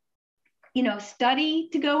who study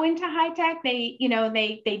to go into high tech. They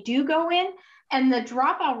do go in, and the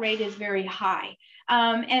dropout rate is very high.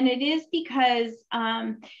 And it is because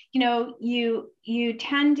you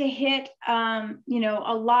tend to hit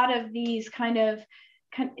a lot of these kind of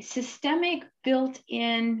systemic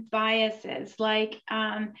built-in biases, like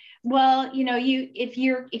if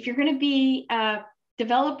you're going to be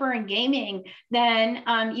developer in gaming, then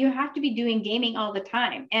you have to be doing gaming all the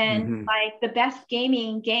time. And like the best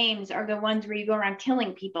gaming games are the ones where you go around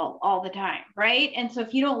killing people all the time, right? And so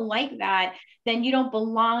if you don't like that, then you don't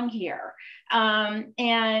belong here.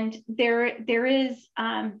 And there is,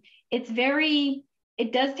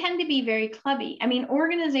 it does tend to be very clubby.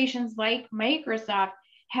 Organizations like Microsoft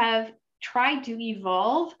have tried to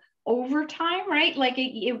evolve over time, right? Like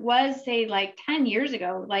it was, say, like 10 years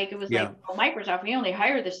ago, like it was like, well, Microsoft, we only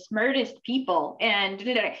hire the smartest people. And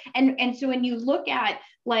so when you look at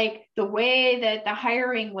like the way that the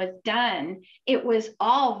hiring was done, it was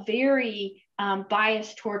all very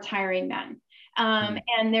biased towards hiring men.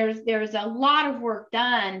 And there's a lot of work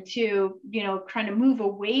done to, kind of move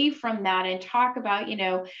away from that and talk about,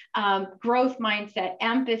 growth mindset,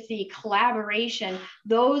 empathy, collaboration.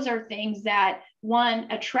 Those are things that, one,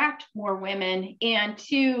 attract more women, and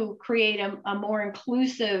two, create a more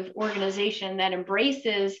inclusive organization that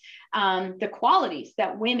embraces the qualities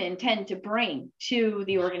that women tend to bring to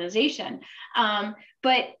the organization.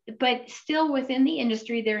 But still within the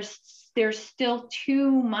industry, there's there's still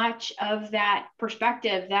too much of that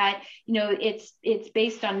perspective that, you know, it's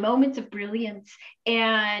based on moments of brilliance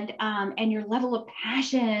and your level of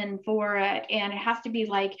passion for it, and it has to be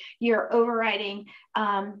like your overriding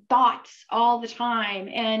thoughts all the time,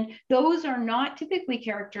 and those are not typically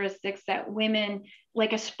characteristics that women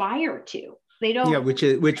like aspire to. They don't. Yeah,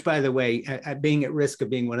 which by the way, being at risk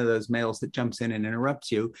of being one of those males that jumps in and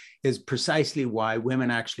interrupts you, is precisely why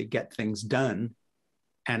women actually get things done.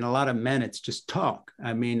 And a lot of men, it's just talk.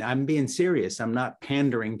 I mean, I'm being serious. I'm not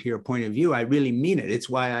pandering to your point of view. I really mean it. It's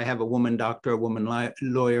why I have a woman doctor, a woman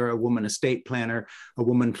lawyer, a woman estate planner, a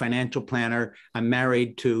woman financial planner. I'm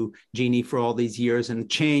married to Jeannie for all these years and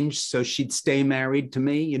changed so she'd stay married to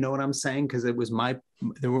me. You know what I'm saying? Because there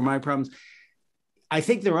were my problems. I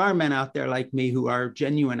think there are men out there like me who are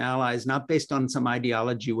genuine allies, not based on some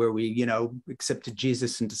ideology where we, you know, accepted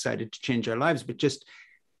Jesus and decided to change our lives, but just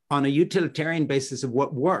on a utilitarian basis of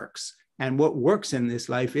what works. And what works in this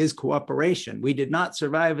life is cooperation. We did not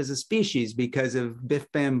survive as a species because of biff,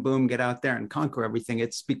 bam, boom, get out there and conquer everything.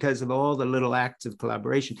 It's because of all the little acts of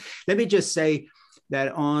collaboration. Let me just say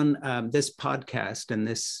that on this podcast and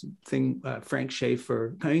this thing, Frank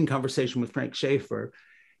Schaeffer, In Conversation with Frank Schaeffer,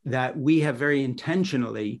 that we have very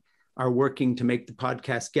intentionally are working to make the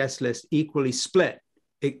podcast guest list equally split.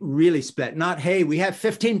 It really split. Not, hey, we have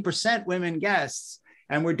 15% women guests,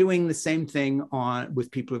 and we're doing the same thing with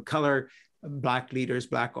people of color, Black leaders,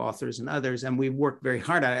 Black authors, and others, and we've worked very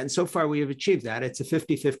hard at it. And so far, we have achieved that. It's a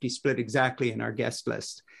 50-50 split exactly in our guest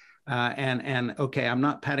list. And okay, I'm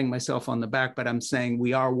not patting myself on the back, but I'm saying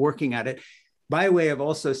we are working at it. By way of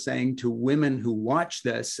also saying to women who watch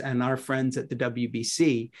this and our friends at the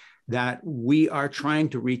WBC that we are trying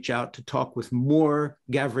to reach out to talk with more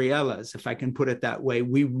Gavriellas, if I can put it that way.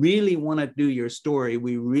 We really want to do your story.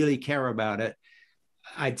 We really care about it.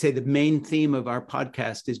 I'd say the main theme of our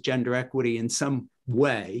podcast is gender equity in some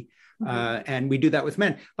way. And we do that with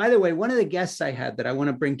men. By the way, one of the guests I had that I want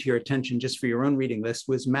to bring to your attention just for your own reading list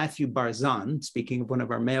was Matthew Barzan, speaking of one of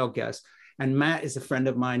our male guests. And Matt is a friend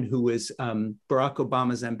of mine who was Barack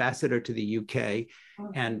Obama's ambassador to the UK,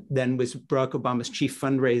 and then was Barack Obama's chief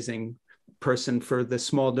fundraising person for the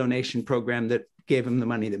small donation program that gave him the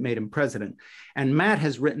money that made him president. And Matt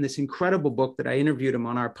has written this incredible book that I interviewed him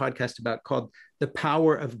on our podcast about called The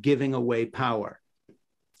Power of Giving Away Power.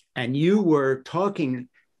 And you were talking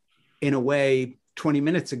in a way 20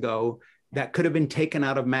 minutes ago that could have been taken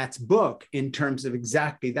out of Matt's book in terms of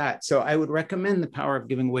exactly that. So I would recommend The Power of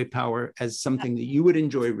Giving Away Power as something that you would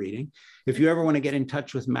enjoy reading. If you ever want to get in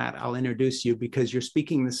touch with Matt, I'll introduce you because you're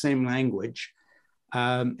speaking the same language.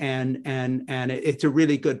 And it's a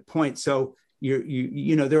really good point. So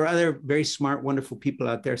you know, there are other very smart, wonderful people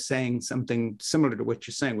out there saying something similar to what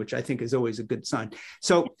you're saying, which I think is always a good sign.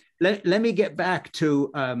 So let me get back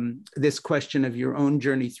to this question of your own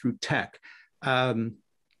journey through tech.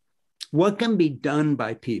 What can be done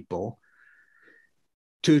by people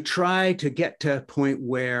to try to get to a point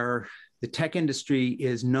where the tech industry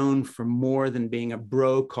is known for more than being a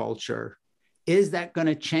bro culture? Is that going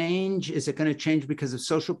to change? Is it going to change because of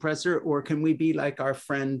social pressure? Or can we be like our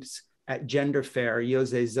friends at Gender Fair,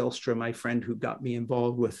 Jose Zylstra, my friend who got me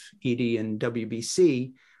involved with ED and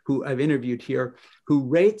WBC, who I've interviewed here, who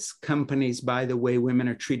rates companies by the way women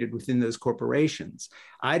are treated within those corporations.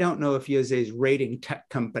 I don't know if Jose is rating tech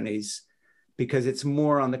companies because it's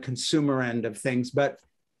more on the consumer end of things, but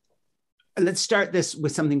let's start this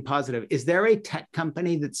with something positive. Is there a tech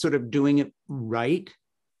company that's sort of doing it right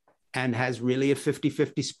and has really a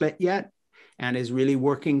 50-50 split yet and is really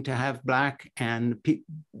working to have Black and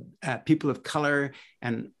people of color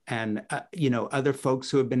and you know, other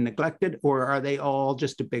folks who have been neglected, or are they all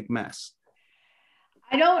just a big mess?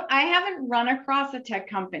 I haven't run across a tech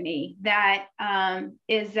company that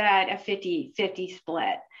is at a 50-50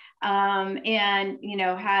 split. And, you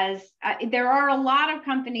know, there are a lot of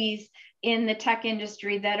companies in the tech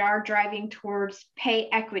industry that are driving towards pay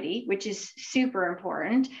equity, which is super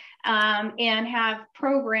important, and have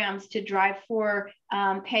programs to drive for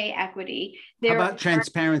pay equity. How about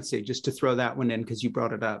transparency, just to throw that one in because you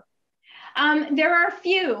brought it up? There are a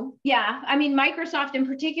few, yeah. I mean, Microsoft in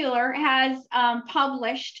particular has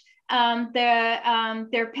published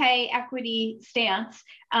their pay equity stance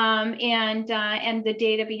and the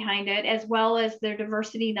data behind it, as well as their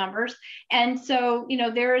diversity numbers. And so, you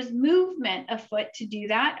know, there is movement afoot to do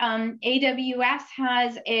that. AWS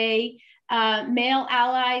has a male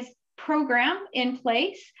allies program in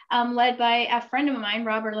place, led by a friend of mine,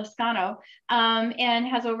 Robert Lascano, and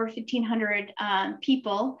has over 1,500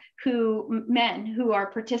 men who are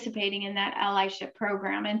participating in that allyship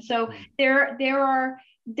program. And so there are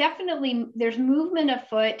definitely there's movement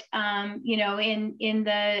afoot, you know, in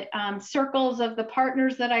the circles of the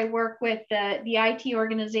partners that I work with, the IT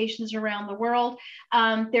organizations around the world.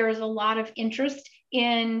 There is a lot of interest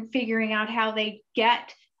in figuring out how they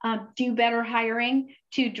do better hiring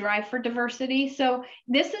to drive for diversity. So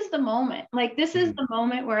this is the moment, like this is the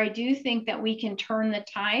moment where I do think that we can turn the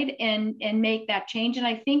tide and make that change. And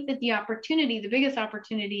I think that the biggest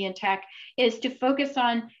opportunity in tech is to focus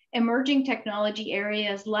on emerging technology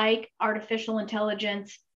areas like artificial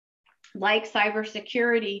intelligence, like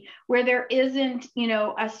cybersecurity, where there isn't, you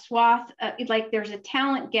know, a swath, like there's a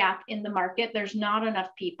talent gap in the market. There's not enough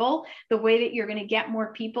people. The way that you're going to get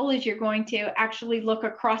more people is you're going to actually look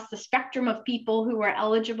across the spectrum of people who are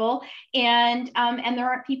eligible. And there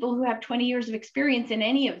aren't people who have 20 years of experience in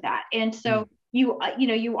any of that. And so you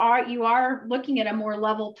are looking at a more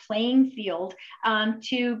level playing field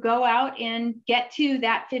to go out and get to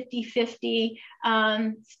that 50-50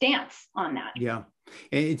 stance on that. Yeah.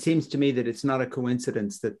 It seems to me that it's not a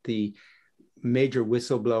coincidence that the major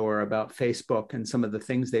whistleblower about Facebook and some of the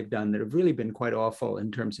things they've done that have really been quite awful in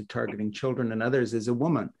terms of targeting children and others is a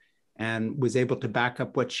woman, and was able to back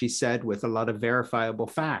up what she said with a lot of verifiable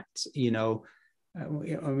facts. You know, I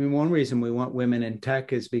mean, one reason we want women in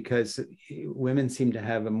tech is because women seem to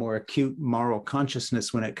have a more acute moral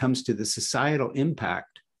consciousness when it comes to the societal impact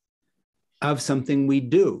of something we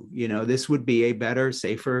do. You know, this would be a better,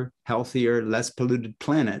 safer, healthier, less polluted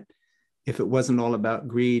planet if it wasn't all about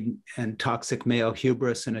greed and toxic male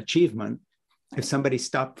hubris and achievement. If somebody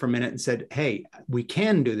stopped for a minute and said, hey, we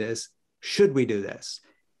can do this, should we do this?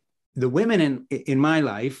 The women in my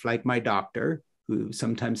life, like my doctor, who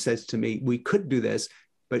sometimes says to me, we could do this,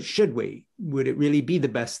 but should we? Would it really be the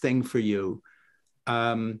best thing for you?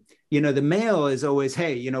 You know, the male is always,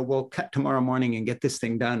 hey, you know, we'll cut tomorrow morning and get this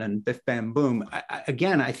thing done and biff, bam, boom.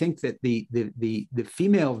 I think that the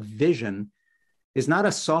female vision is not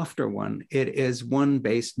a softer one. It is one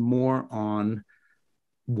based more on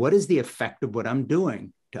what is the effect of what I'm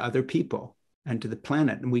doing to other people and to the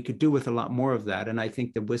planet. And we could do with a lot more of that. And I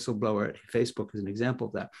think the whistleblower at Facebook is an example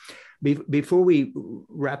of that. Before we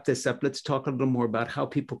wrap this up, let's talk a little more about how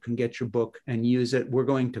people can get your book and use it. We're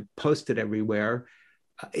going to post it everywhere.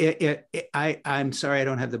 I'm sorry, I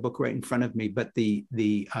don't have the book right in front of me, but the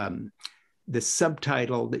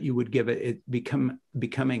subtitle that you would give it, Become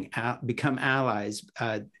Allies.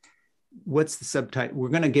 What's the subtitle? We're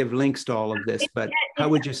going to give links to all of this, but how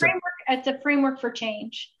would you say? It's a framework for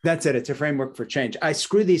change. That's it. It's a framework for change. I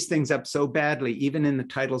screw these things up so badly, even in the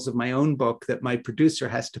titles of my own book, that my producer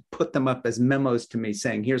has to put them up as memos to me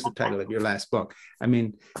saying, here's the title of your last book. I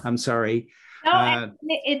mean, I'm sorry. No,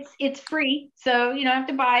 it's free. So you don't have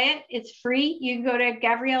to buy it. It's free. You can go to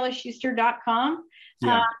GavriellaSchuster.com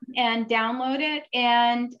and download it.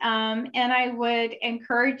 And I would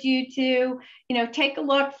encourage you to, you know, take a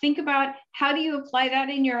look, think about how do you apply that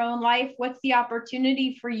in your own life? What's the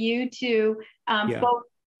opportunity for you to both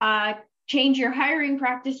change your hiring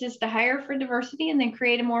practices to hire for diversity and then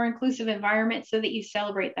create a more inclusive environment so that you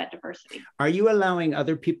celebrate that diversity. Are you allowing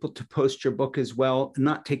other people to post your book as well,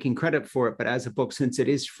 not taking credit for it, but as a book, since it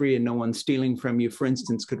is free and no one's stealing from you? For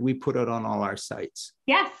instance, could we put it on all our sites?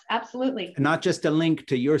 Yes, absolutely. Not just a link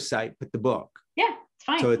to your site, but the book. Yeah, it's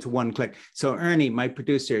fine. So it's one click. So Ernie, my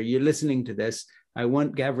producer, you're listening to this. I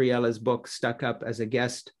want Gavriella's book stuck up as a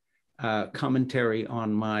guest commentary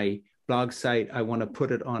on my blog site. I want to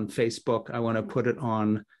put it on Facebook. I want to put it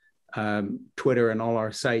on Twitter and all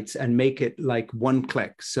our sites and make it like one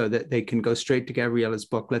click so that they can go straight to Gavriella's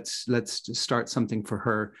book. Let's start something for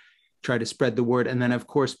her, try to spread the word. And then of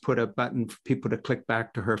course, put a button for people to click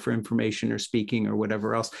back to her for information or speaking or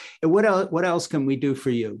whatever else. And what else can we do for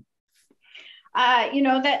you? You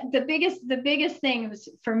know, that the biggest thing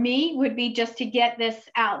for me would be just to get this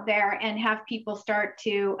out there and have people start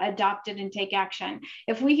to adopt it and take action.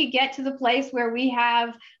 If we could get to the place where we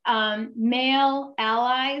have male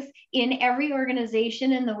allies in every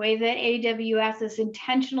organization in the way that AWS has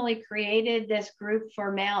intentionally created this group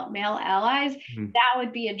for male allies, that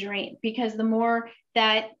would be a dream, because the more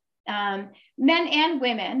that men and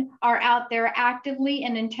women are out there actively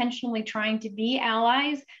and intentionally trying to be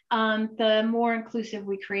allies, the more inclusive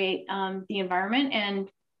we create the environment, and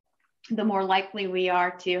the more likely we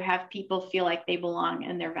are to have people feel like they belong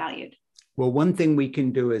and they're valued. Well, one thing we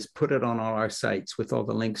can do is put it on all our sites with all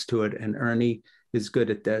the links to it. And Ernie is good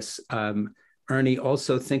at this. Ernie,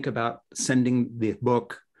 also think about sending the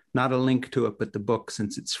book, not a link to it, but the book,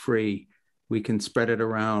 since it's free. We can spread it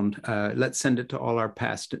around. Let's send it to all our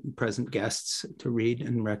past and present guests to read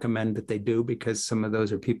and recommend that they do, because some of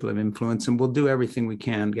those are people of influence, and we'll do everything we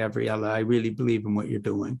can. Gavriella, I really believe in what you're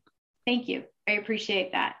doing. Thank you. I I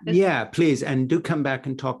appreciate that. Yeah, please. And do come back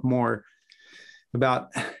and talk more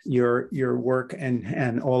about your work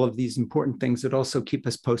and all of these important things that also keep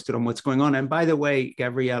us posted on what's going on. And by the way,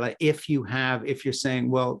 Gavriella, if you're saying,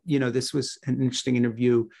 well, this was an interesting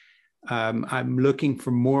interview, I'm looking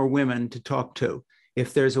for more women to talk to.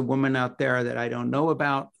 If there's a woman out there that I don't know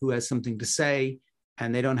about who has something to say,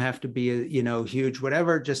 and they don't have to be a huge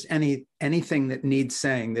whatever, just anything that needs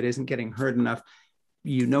saying that isn't getting heard enough,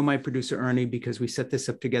 my producer Ernie, because we set this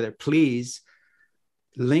up together, please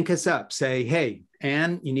link us up. Say, hey,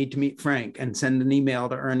 Anne, you need to meet Frank, and send an email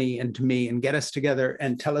to Ernie and to me and get us together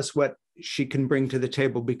and tell us what she can bring to the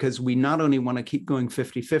table, because we not only want to keep going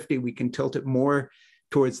 50-50, we can tilt it more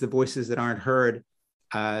towards the voices that aren't heard.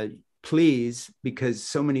 Please, because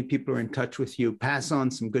so many people are in touch with you, pass on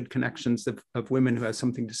some good connections of women who have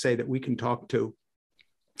something to say that we can talk to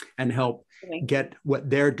and help get what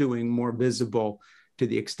they're doing more visible to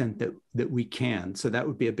the extent that we can. So that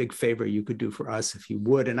would be a big favor you could do for us if you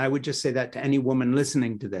would. And I would just say that to any woman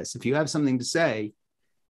listening to this. If you have something to say,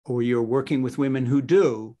 or you're working with women who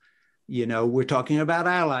do, we're talking about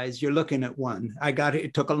allies, you're looking at one.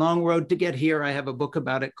 It took a long road to get here. I have a book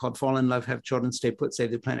about it called Fall in Love, Have Children, Stay Put,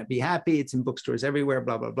 Save the Planet, Be Happy. It's in bookstores everywhere,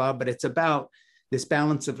 blah, blah, blah. But it's about this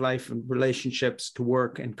balance of life and relationships to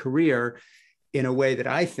work and career in a way that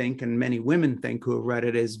I think, and many women think who have read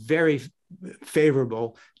it, is very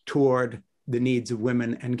favorable toward the needs of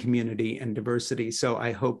women and community and diversity. So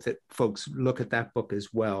I hope that folks look at that book as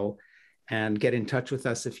well, and get in touch with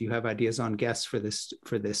us if you have ideas on guests for this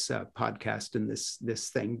podcast and this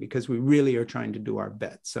thing, because we really are trying to do our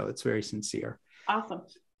best. So it's very sincere. Awesome.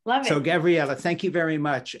 Love it. So Gavriella, thank you very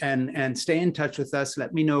much. And stay in touch with us.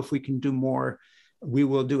 Let me know if we can do more. We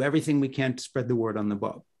will do everything we can to spread the word on the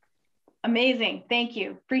book. Amazing. Thank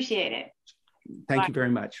you. Appreciate it. Thank you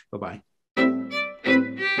very much. Bye-bye.